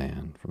came a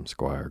man from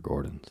Squire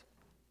Gordon's,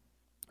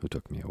 who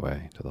took me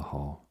away to the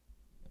hall.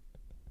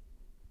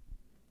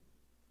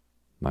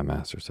 My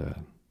master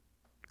said,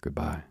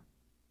 "Goodbye.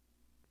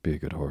 Be a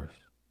good horse,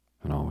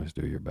 and always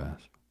do your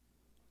best."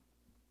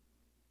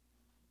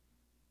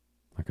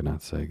 I could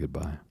not say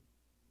goodbye,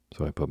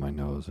 so I put my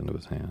nose into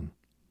his hand.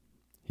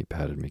 He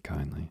patted me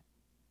kindly,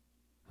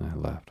 and I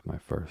left my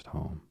first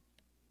home.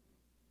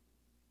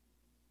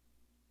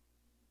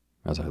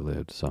 As I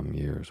lived some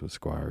years with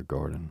Squire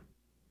Gordon,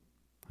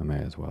 I may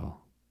as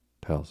well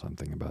tell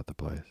something about the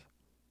place.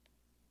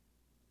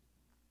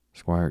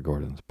 Squire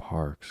Gordon's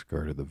park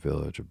skirted the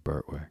village of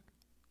Birtwick.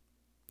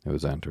 It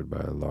was entered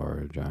by a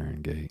large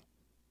iron gate,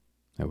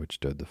 at which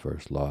stood the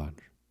first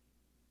lodge,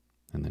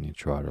 and then you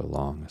trotted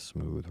along a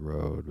smooth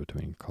road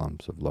between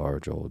clumps of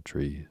large old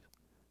trees,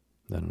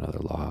 then another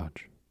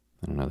lodge,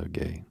 and another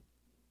gate,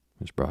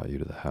 which brought you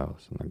to the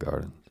house and the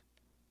gardens.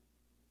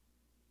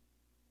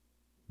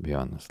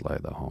 Beyond this lay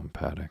the home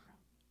paddock,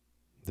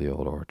 the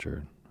old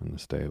orchard, and the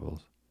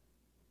stables.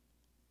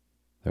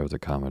 There was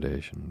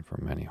accommodation for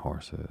many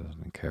horses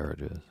and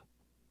carriages,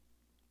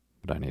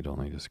 but I need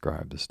only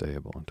describe the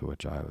stable into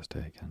which I was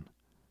taken.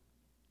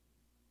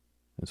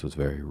 This was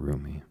very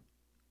roomy,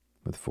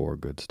 with 4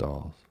 good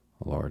stalls.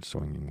 A large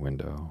swinging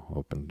window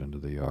opened into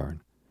the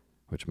yard,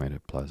 which made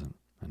it pleasant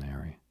and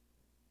airy.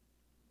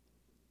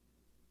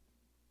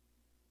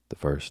 The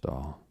first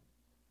stall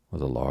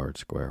was a large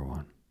square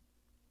one,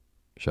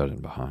 shut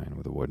in behind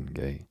with a wooden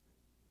gate,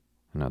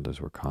 and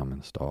others were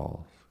common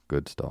stalls,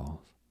 good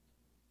stalls,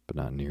 but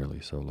not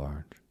nearly so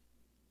large.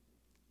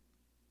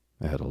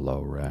 They had a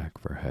low rack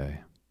for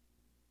hay,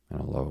 and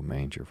a low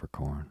manger for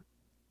corn.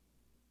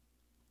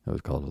 It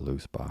was called a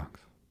loose box,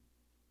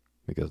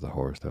 because the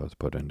horse that was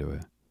put into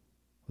it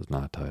was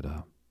not tied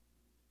up,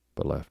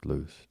 but left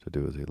loose to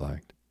do as he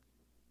liked.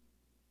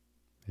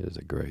 It is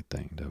a great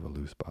thing to have a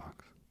loose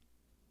box.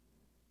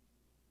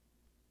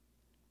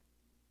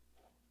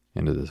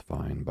 Into this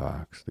fine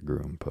box the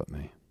groom put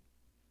me.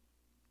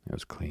 It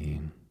was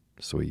clean,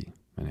 sweet,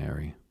 and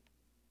airy.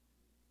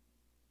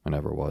 I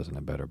never was in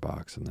a better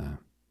box than that,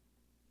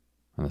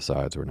 and the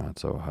sides were not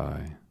so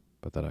high,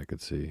 but that I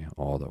could see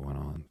all that went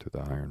on through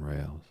the iron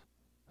rails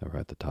that were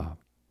at the top.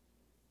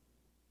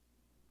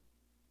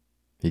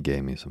 He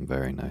gave me some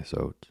very nice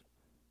oats.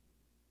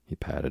 He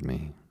patted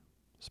me,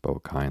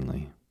 spoke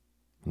kindly,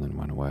 and then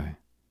went away.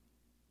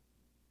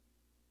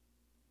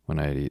 When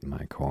I had eaten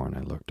my corn,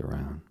 I looked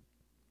around.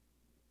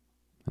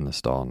 In the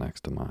stall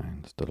next to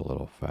mine stood a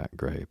little fat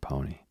gray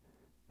pony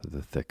with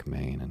a thick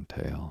mane and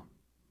tail,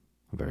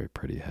 a very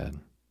pretty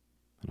head,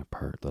 and a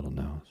pert little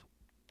nose.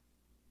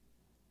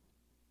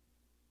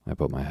 I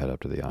put my head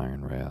up to the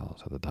iron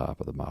rails at the top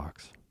of the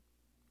box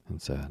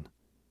and said,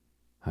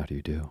 "How do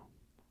you do?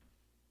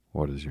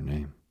 What is your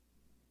name?"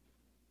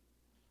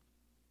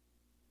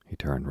 He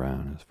turned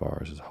round as far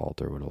as his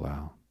halter would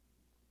allow,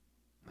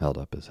 held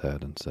up his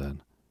head and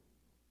said,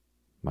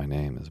 "My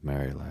name is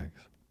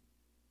Merrylegs.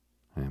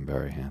 I am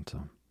very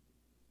handsome.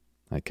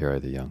 I carry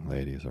the young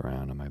ladies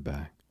around on my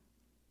back,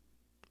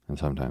 and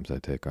sometimes I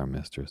take our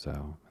mistress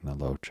out in the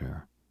low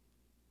chair.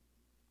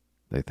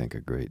 They think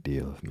a great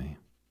deal of me,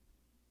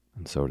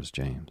 and so does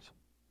James.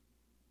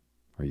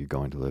 Are you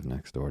going to live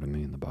next door to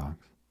me in the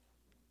box?"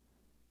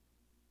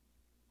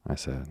 I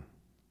said,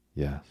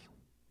 "Yes."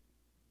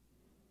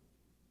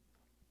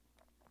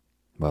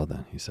 "Well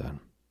then," he said,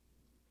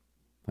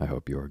 "I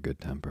hope you are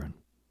good-tempered.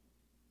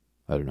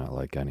 I do not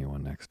like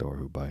anyone next door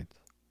who bites."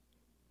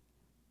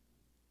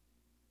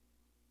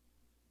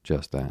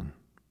 Just then,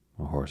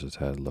 a horse's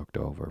head looked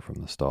over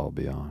from the stall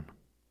beyond.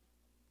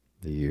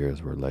 The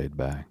ears were laid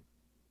back,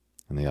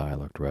 and the eye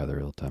looked rather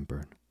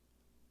ill-tempered.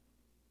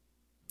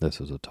 This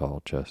was a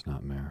tall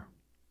chestnut mare,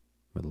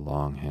 with a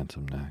long,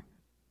 handsome neck.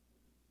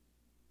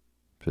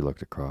 She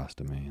looked across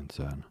to me and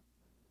said,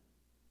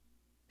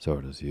 "So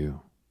it is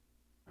you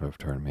who have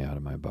turned me out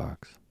of my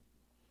box.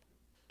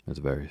 It's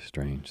a very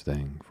strange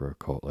thing for a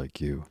colt like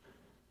you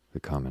to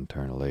come and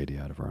turn a lady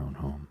out of her own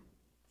home."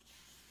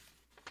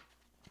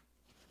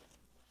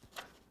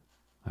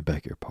 "I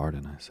beg your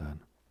pardon," I said.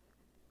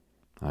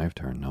 "I have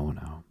turned no one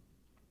out.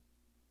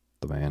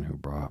 The man who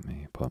brought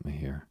me put me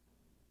here,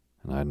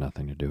 and I had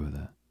nothing to do with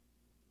it.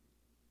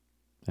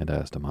 And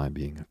as to my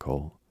being a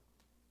colt,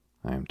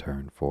 I am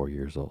turned 4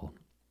 years old,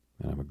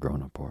 and I'm a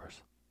grown-up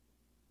horse.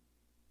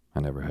 I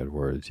never had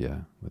words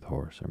yet with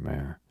horse or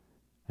mare,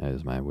 and it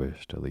is my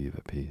wish to leave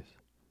at peace."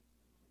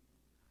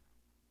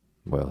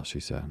 "Well," she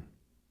said,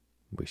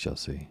 "we shall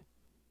see.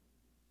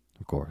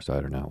 Of course, I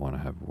do not want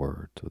to have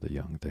words with a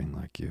young thing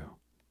like you."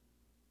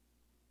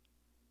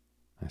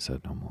 I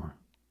said no more.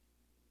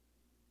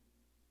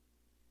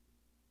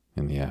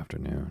 In the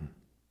afternoon,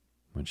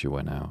 when she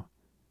went out,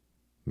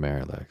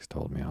 Merrylegs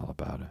told me all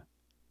about it.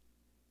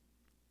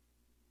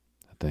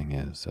 "The thing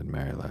is," said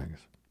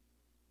Merrylegs,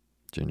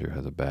 Ginger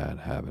has a bad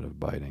habit of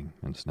biting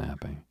and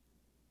snapping.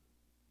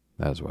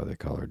 That is why they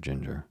call her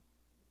Ginger.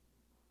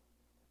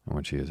 And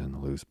when she is in the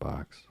loose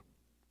box,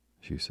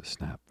 she used to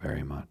snap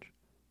very much.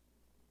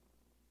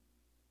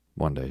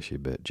 One day she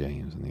bit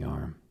James in the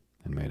arm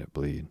and made it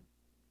bleed.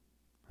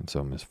 And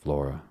so Miss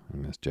Flora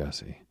and Miss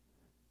Jessie,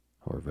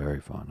 who were very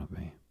fond of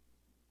me,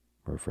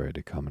 were afraid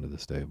to come into the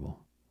stable.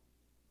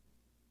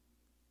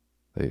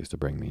 They used to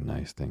bring me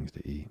nice things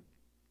to eat,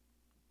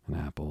 an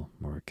apple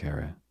or a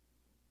carrot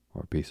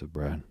or a piece of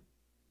bread.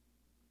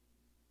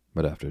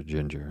 But after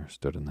Ginger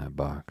stood in that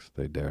box,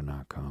 they dared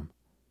not come,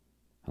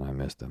 and I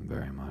missed them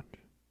very much.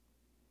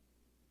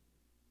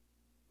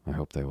 I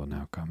hope they will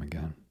now come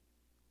again,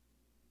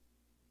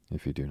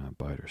 if you do not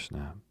bite or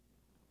snap.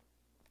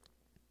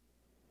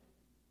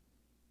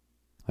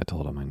 I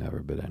told him I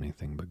never bit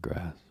anything but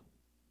grass,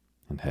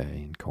 and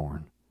hay and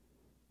corn,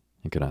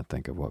 and could not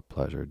think of what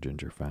pleasure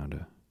Ginger found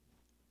it.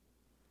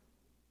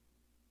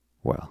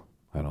 Well,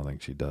 I don't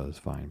think she does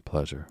find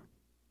pleasure,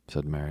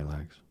 said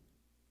Merrylegs.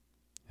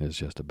 It is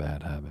just a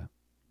bad habit.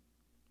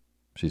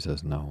 She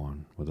says no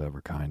one was ever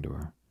kind to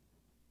her,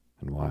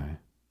 and why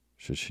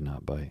should she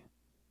not bite?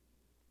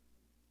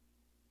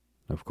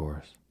 Of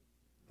course,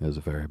 it is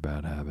a very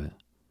bad habit,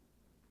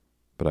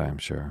 but I am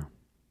sure,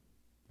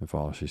 if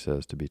all she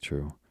says to be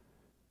true,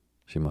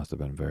 she must have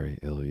been very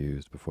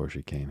ill-used before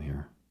she came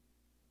here.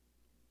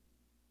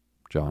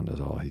 John does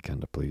all he can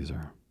to please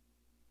her,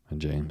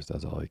 and James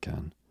does all he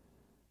can,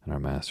 and our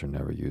master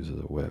never uses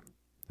a whip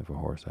if a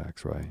horse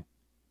acts right,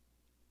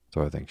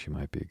 so I think she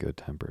might be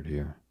good-tempered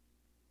here.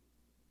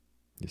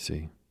 You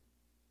see,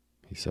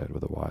 he said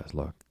with a wise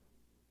look,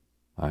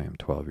 I am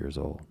 12 years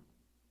old.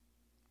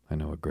 I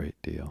know a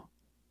great deal,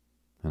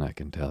 and I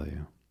can tell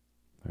you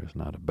there is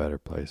not a better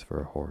place for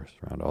a horse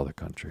around all the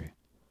country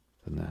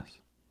than this.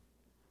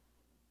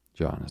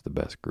 John is the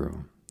best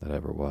groom that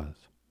ever was.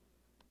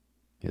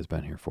 He has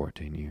been here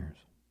 14 years,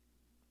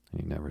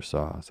 and he never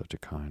saw such a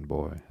kind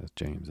boy as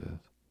James is.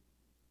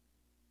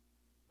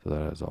 So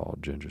that is all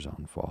Ginger's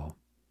own fault,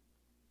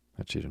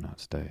 that she did not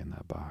stay in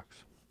that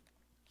box.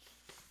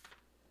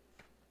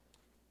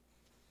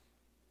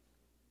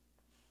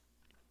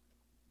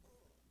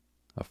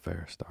 A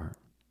fair start.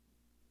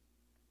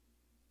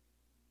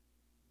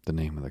 The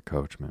name of the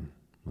coachman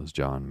was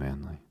John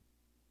Manley.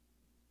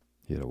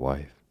 He had a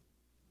wife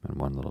and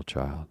one little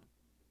child,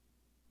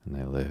 and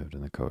they lived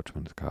in the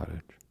coachman's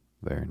cottage,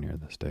 very near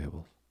the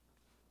stables.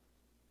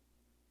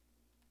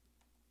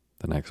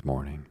 The next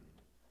morning,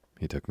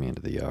 he took me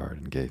into the yard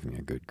and gave me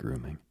a good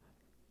grooming,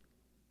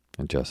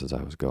 and just as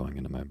I was going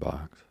into my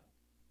box,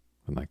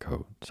 with my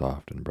coat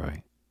soft and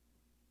bright,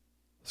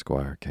 the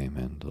squire came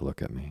in to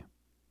look at me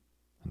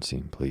and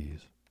seemed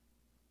pleased.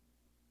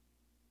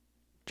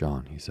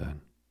 John, he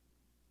said,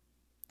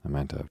 I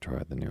meant to have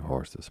tried the new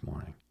horse this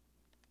morning,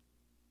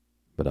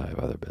 but I have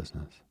other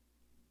business.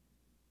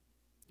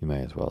 You may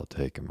as well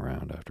take him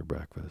around after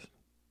breakfast.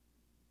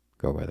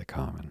 Go by the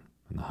common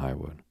and the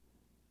highwood,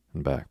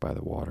 and back by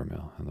the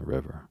watermill and the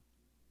river.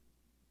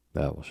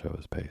 That will show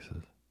his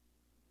paces.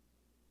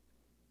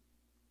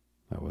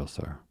 I will,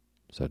 sir,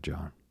 said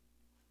John.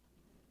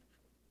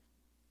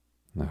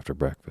 And after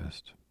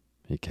breakfast,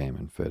 he came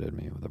and fitted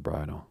me with a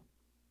bridle.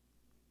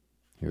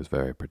 He was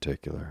very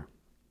particular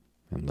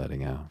in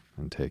letting out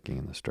and taking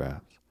in the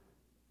straps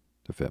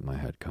to fit my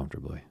head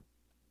comfortably.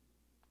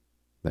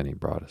 Then he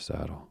brought a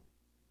saddle,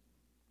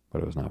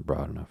 but it was not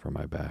broad enough for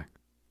my back.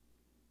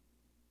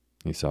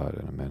 He saw it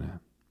in a minute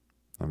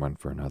and went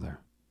for another,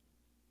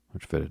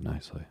 which fitted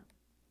nicely.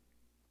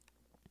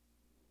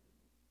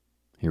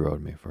 He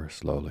rode me first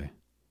slowly,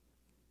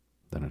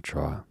 then a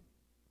trot,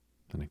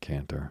 then a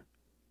canter,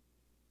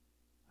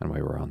 and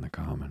we were on the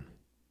common.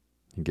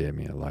 He gave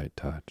me a light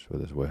touch with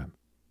his whip,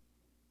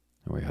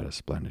 and we had a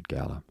splendid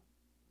gallop.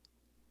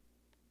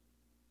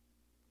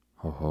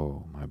 Ho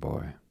ho, my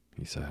boy,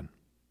 he said,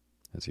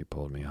 as he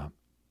pulled me up.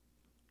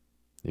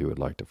 You would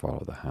like to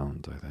follow the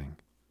hounds, I think.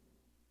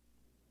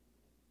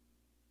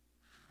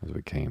 As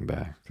we came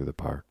back through the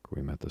park,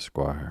 we met the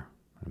squire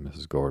and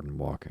Mrs. Gordon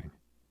walking.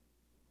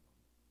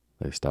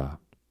 They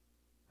stopped,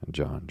 and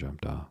John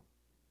jumped off.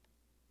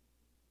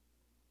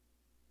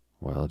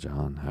 Well,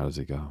 John, how does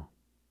he go?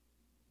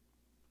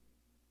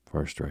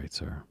 First rate,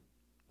 sir,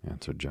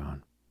 answered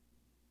John.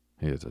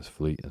 He is as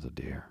fleet as a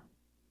deer.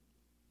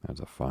 Has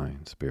a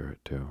fine spirit,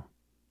 too.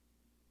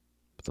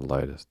 But the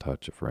lightest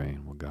touch of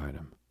rein will guide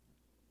him.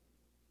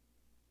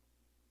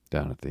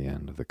 Down at the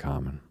end of the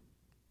common,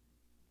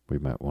 we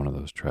met one of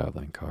those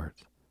traveling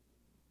carts,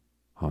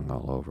 hung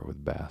all over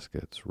with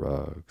baskets,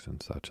 rugs,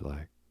 and such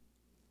like.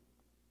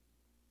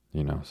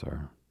 You know,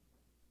 sir,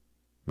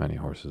 many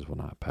horses will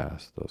not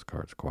pass those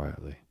carts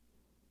quietly.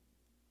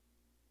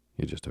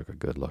 He just took a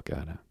good look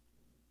at it,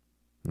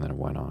 and then it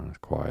went on as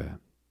quiet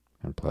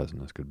and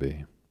pleasant as could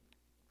be.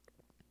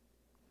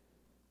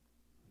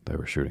 They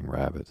were shooting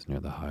rabbits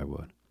near the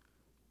highwood,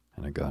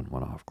 and a gun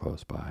went off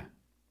close by.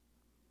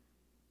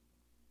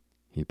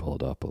 He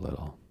pulled up a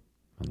little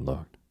and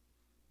looked,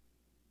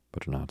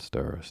 but did not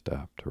stir a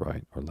step to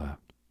right or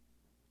left.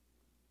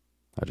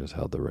 I just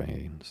held the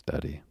rein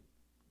steady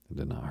and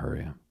did not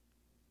hurry him.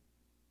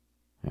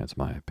 And it's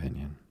my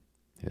opinion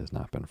he has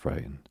not been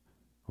frightened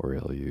or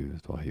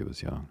ill-used while he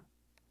was young.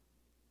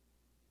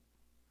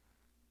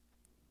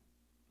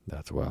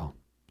 That's well,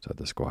 said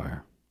the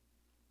squire.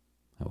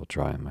 I will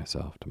try him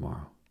myself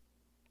tomorrow.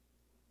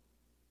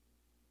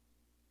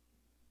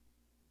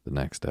 The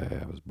next day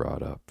I was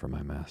brought up for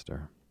my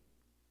master.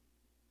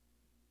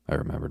 I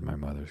remembered my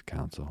mother's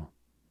counsel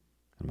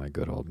and my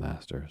good old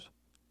master's,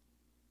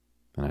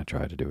 and I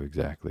tried to do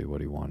exactly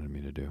what he wanted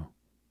me to do.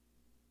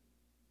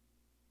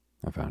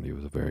 I found he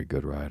was a very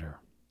good rider,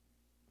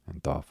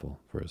 and thoughtful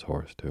for his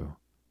horse, too.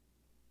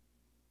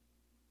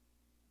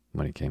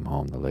 When he came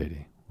home, the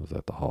lady was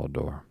at the hall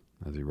door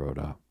as he rode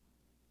up.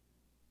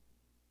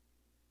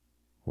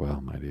 "Well,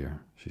 my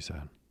dear," she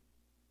said,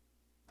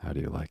 "how do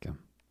you like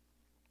him?"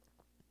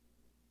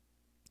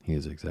 "He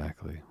is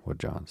exactly what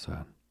John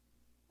said,"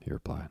 he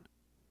replied.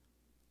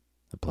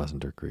 "A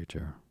pleasanter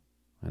creature.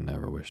 I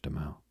never wished him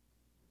out.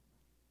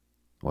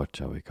 What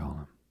shall we call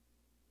him?"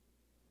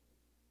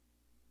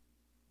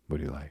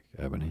 "Would you like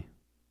Ebony?"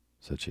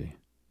 said she.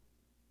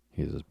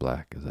 "He is as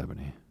black as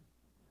ebony."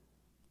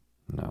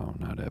 "No,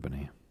 not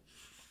Ebony."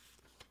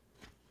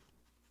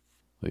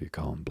 "Will you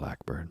call him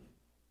Blackbird,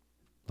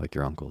 like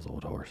your uncle's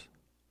old horse?"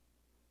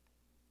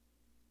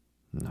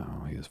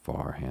 "No, he is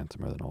far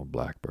handsomer than old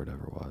Blackbird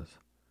ever was."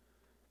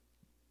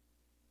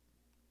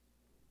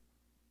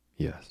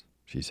 "Yes,"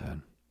 she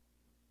said,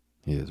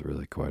 "he is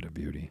really quite a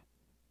beauty,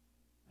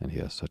 and he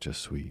has such a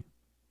sweet,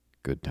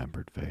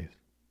 good-tempered face,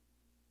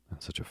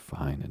 and such a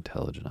fine,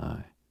 intelligent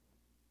eye.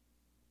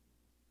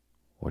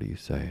 What do you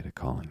say to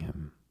calling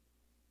him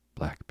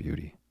Black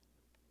Beauty?"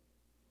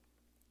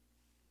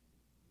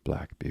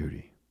 Black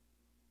Beauty.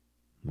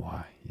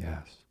 Why,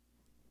 yes.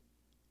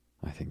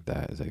 I think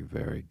that is a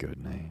very good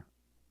name.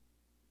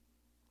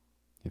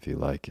 If you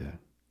like it,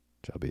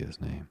 shall be his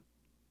name.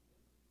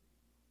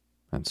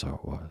 And so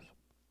it was.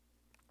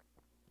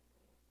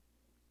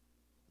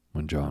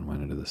 When John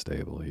went into the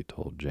stable, he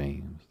told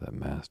James that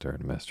master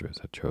and mistress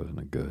had chosen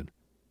a good,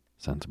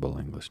 sensible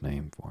English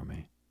name for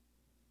me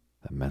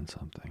that meant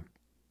something,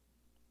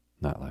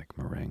 not like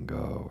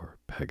Marengo or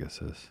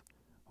Pegasus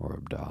or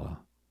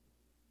Abdallah.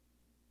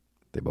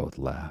 They both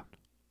laughed,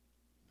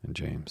 and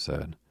James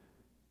said,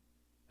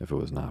 if it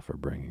was not for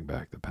bringing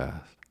back the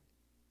past,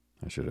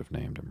 I should have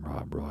named him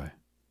Rob Roy,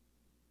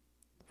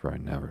 for I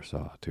never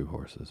saw two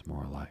horses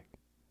more alike.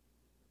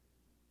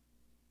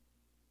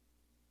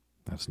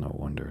 "That's no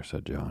wonder,"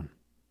 said John.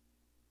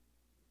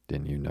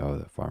 "Didn't you know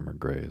that Farmer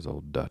Gray's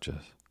old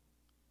Duchess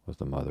was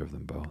the mother of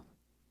them both?"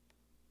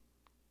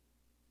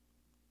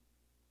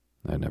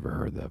 "I never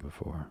heard that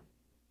before.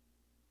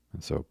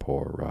 And so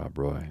poor Rob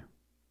Roy,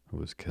 who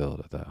was killed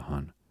at that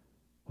hunt,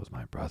 was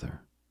my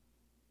brother.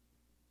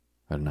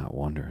 I did not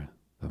wonder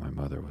that my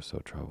mother was so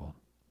troubled.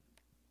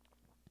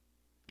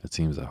 It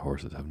seems that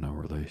horses have no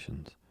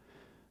relations,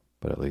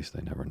 but at least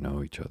they never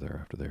know each other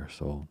after they are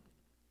sold."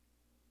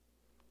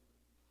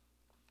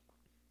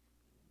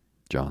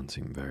 John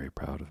seemed very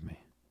proud of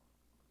me.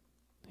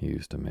 He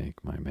used to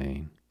make my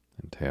mane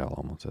and tail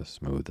almost as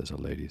smooth as a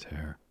lady's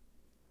hair,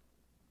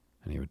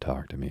 and he would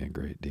talk to me a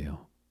great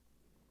deal.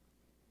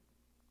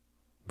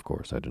 Of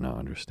course, I did not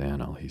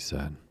understand all he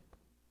said,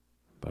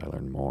 but I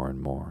learned more and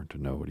more to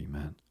know what he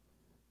meant,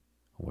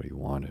 and what he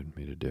wanted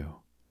me to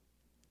do.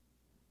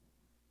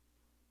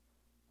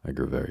 I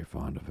grew very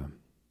fond of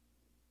him.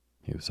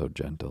 He was so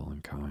gentle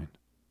and kind.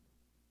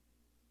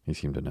 He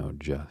seemed to know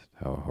just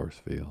how a horse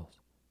feels.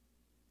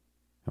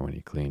 And when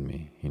he cleaned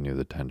me, he knew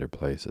the tender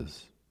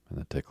places and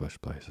the ticklish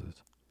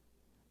places.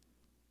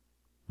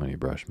 When he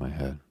brushed my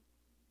head,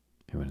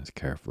 he went as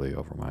carefully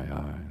over my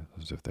eyes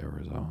as if they were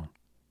his own,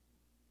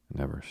 and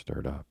never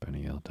stirred up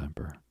any ill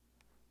temper.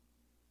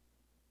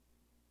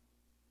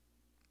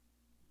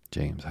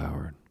 James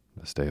Howard,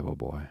 the stable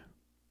boy,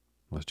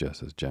 was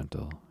just as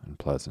gentle and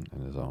pleasant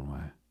in his own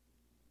way,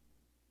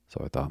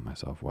 so I thought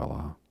myself well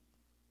off.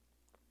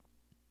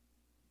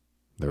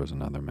 There was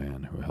another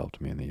man who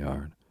helped me in the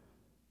yard,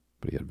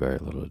 but he had very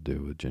little to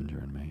do with Ginger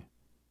and me.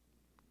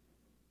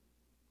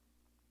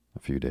 A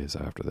few days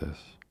after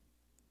this,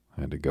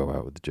 I had to go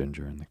out with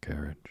Ginger in the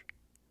carriage.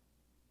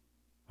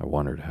 I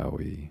wondered how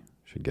we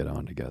should get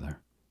on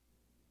together,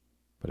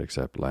 but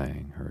except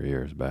laying her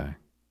ears back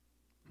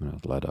when I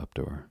was led up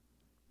to her,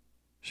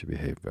 she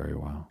behaved very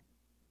well.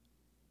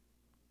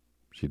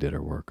 She did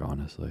her work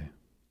honestly,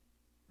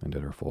 and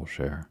did her full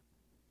share,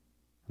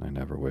 and I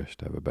never wished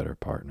to have a better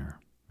partner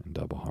in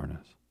double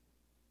harness.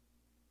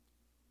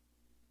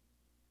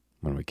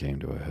 When we came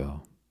to a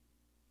hill,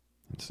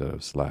 instead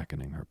of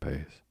slackening her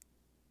pace,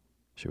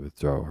 she would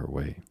throw her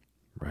weight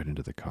right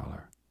into the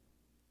collar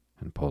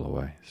and pull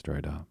away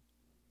straight up.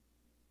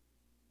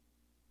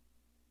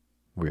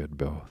 We had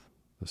both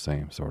the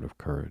same sort of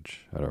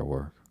courage at our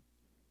work,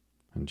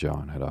 and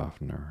John had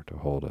oftener to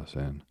hold us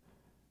in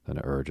than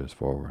to urge us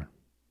forward.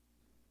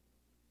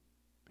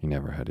 He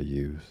never had to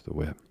use the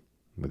whip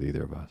with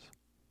either of us,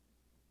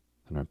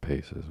 and our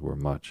paces were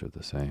much of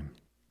the same,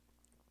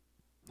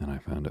 and I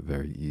found it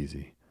very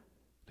easy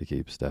to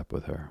keep step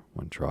with her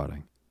when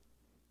trotting,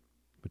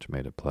 which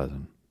made it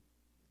pleasant,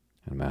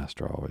 and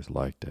Master always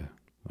liked it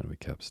when we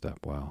kept step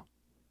well,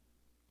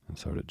 and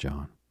so did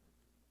John.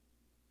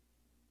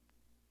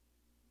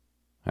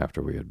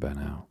 After we had been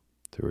out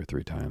 2 or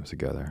 3 times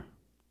together,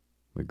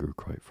 we grew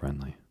quite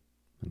friendly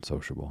and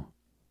sociable,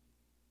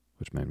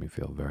 which made me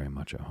feel very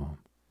much at home.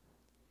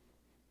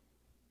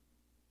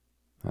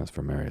 As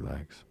for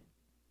Merrylegs,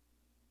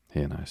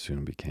 he and I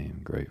soon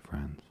became great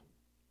friends.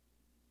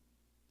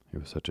 He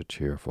was such a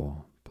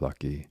cheerful,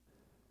 plucky,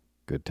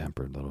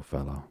 good-tempered little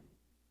fellow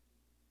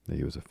that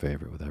he was a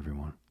favorite with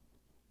everyone,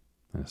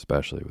 and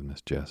especially with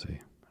Miss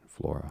Jessie and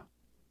Flora.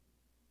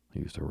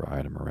 We used to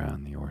ride him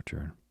around the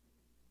orchard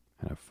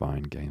and have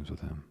fine games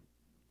with him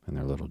and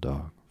their little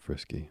dog,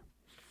 Frisky.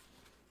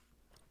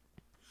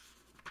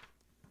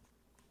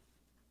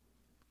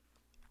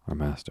 Our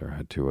master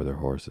had 2 other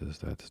horses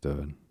that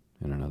stood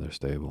in another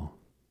stable.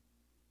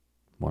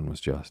 One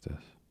was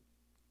Justice,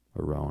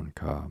 a roan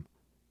cob,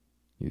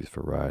 used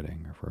for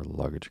riding or for a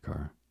luggage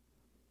car.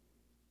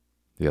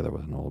 The other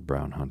was an old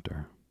brown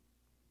hunter,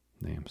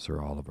 named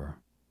Sir Oliver.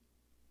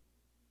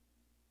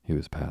 He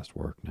was past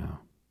work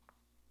now,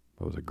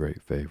 but was a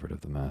great favorite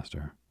of the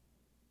master,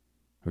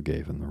 who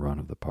gave him the run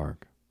of the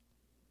park.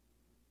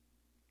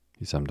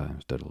 He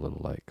sometimes did a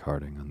little light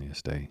carting on the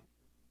estate,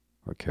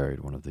 or carried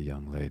one of the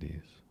young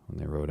ladies when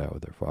they rode out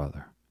with their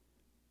father,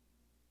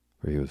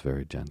 for he was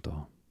very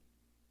gentle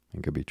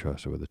and could be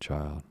trusted with a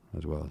child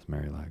as well as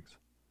Merrylegs.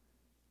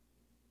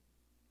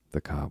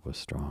 The cob was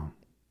strong,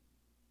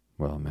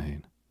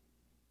 well-made,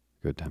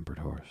 good-tempered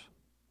horse,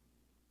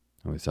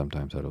 and we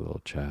sometimes had a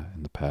little chat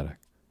in the paddock.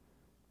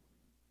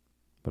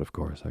 But of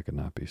course I could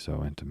not be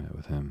so intimate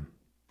with him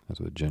as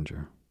with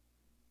Ginger,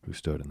 who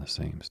stood in the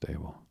same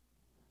stable.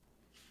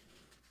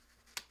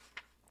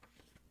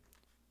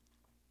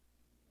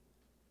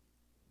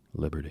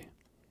 Liberty.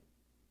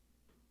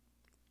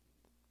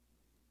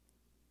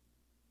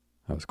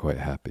 I was quite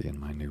happy in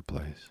my new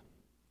place,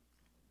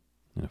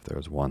 and if there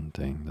was one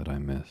thing that I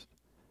missed,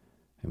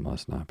 it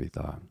must not be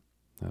thought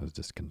I was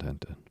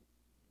discontented.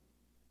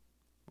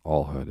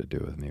 All who had to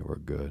do with me were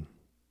good,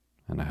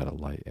 and I had a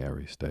light,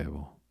 airy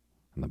stable,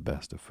 and the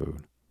best of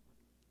food.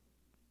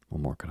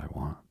 What more could I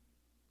want?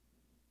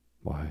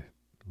 Why,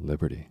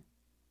 liberty.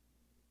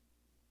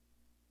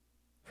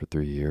 For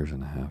 3 years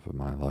and a half of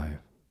my life,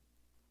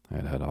 I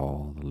had had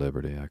all the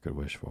liberty I could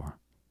wish for.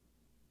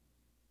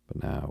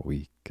 But now,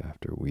 week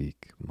after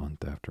week,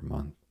 month after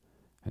month,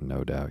 and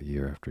no doubt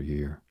year after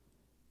year,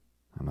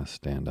 I must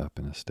stand up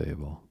in a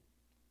stable,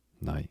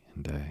 night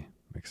and day,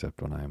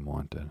 except when I am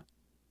wanted,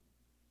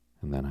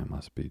 and then I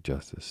must be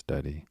just as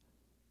steady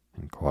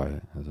and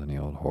quiet as any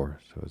old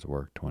horse who has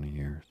worked 20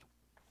 years.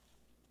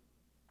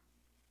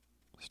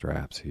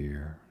 Straps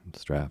here and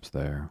straps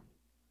there,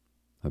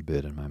 a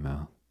bit in my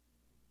mouth,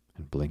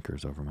 and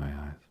blinkers over my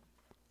eyes.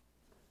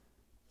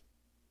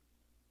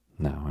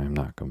 Now I am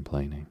not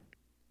complaining,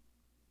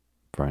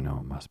 for I know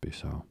it must be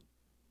so.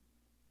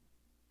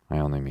 I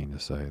only mean to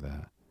say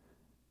that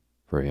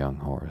for a young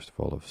horse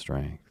full of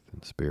strength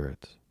and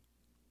spirits,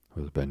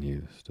 who has been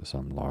used to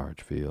some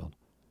large field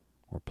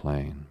or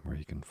plain where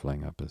he can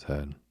fling up his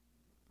head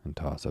and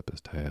toss up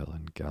his tail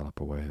and gallop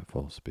away at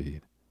full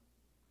speed,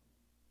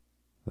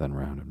 then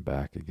round and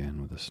back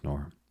again with a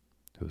snort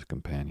to his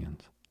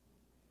companions,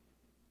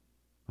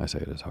 I say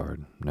it is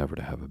hard never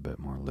to have a bit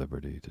more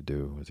liberty to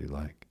do as you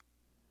like.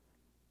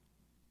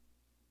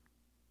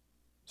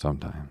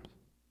 Sometimes,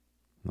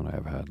 when I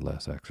have had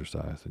less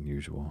exercise than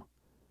usual,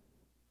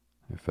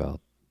 I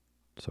felt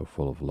so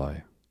full of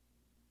life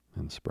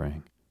and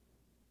spring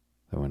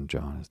that when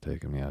John has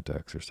taken me out to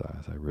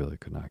exercise, I really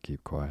could not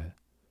keep quiet.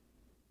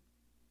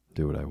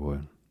 Do what I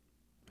would,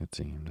 it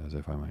seemed as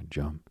if I might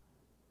jump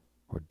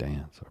or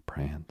dance or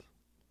prance,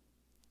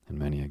 and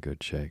many a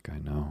good shake I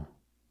know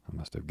I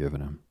must have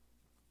given him,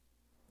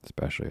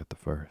 especially at the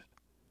first,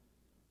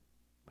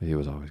 but he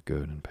was always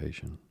good and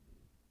patient.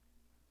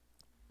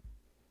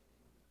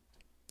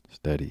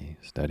 Steady,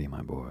 steady,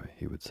 my boy,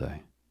 he would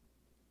say.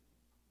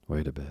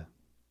 Wait a bit,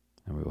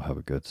 and we will have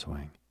a good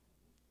swing,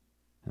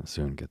 and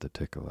soon get the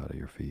tickle out of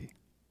your feet.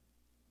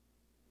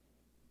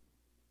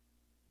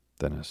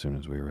 Then as soon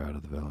as we were out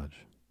of the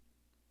village,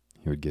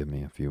 he would give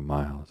me a few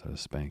miles at a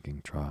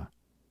spanking trot,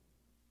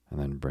 and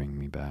then bring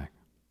me back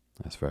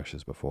as fresh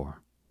as before,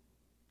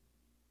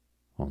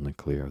 only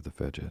clear of the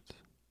fidgets,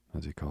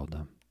 as he called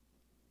them.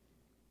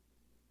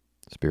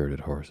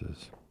 Spirited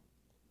horses,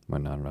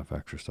 when not enough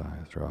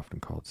exercise, are often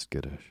called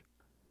skittish,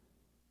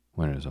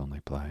 when it is only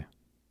play,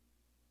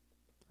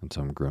 and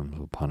some grooms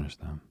will punish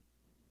them.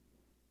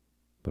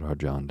 But our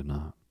John did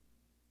not.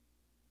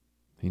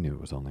 He knew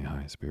it was only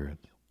high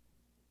spirits.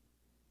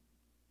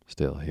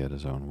 Still, he had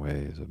his own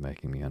ways of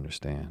making me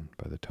understand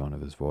by the tone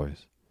of his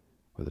voice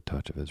or the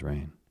touch of his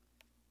rein.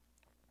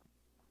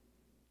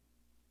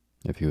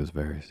 If he was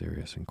very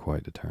serious and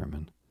quite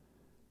determined,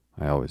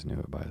 I always knew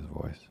it by his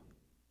voice,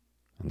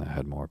 and that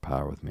had more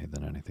power with me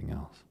than anything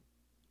else,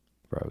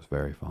 for I was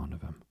very fond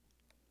of him.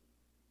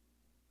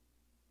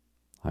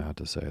 I ought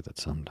to say that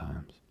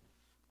sometimes,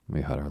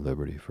 We had our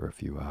liberty for a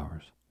few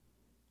hours.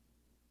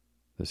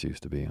 This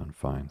used to be on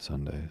fine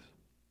Sundays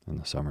in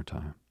the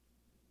summertime.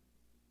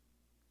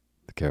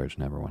 The carriage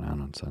never went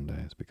out on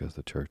Sundays because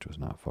the church was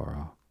not far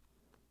off.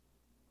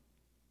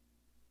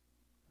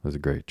 It was a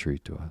great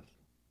treat to us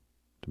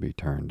to be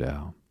turned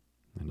down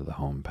into the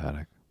home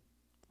paddock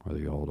or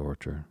the old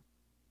orchard.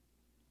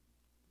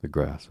 The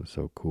grass was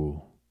so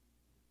cool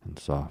and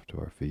soft to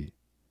our feet,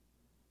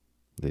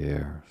 the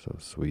air so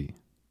sweet,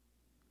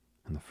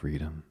 and the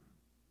freedom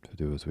to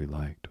do as we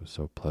liked was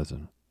so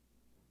pleasant.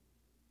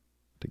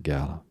 To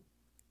gallop,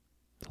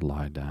 to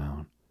lie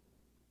down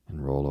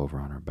and roll over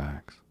on our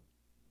backs,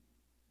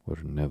 or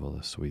to nibble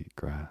the sweet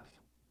grass.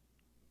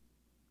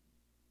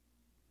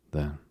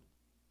 Then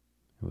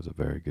it was a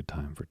very good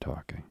time for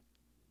talking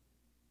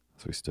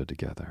as we stood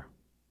together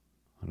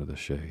under the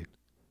shade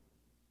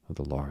of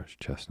the large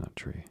chestnut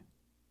tree.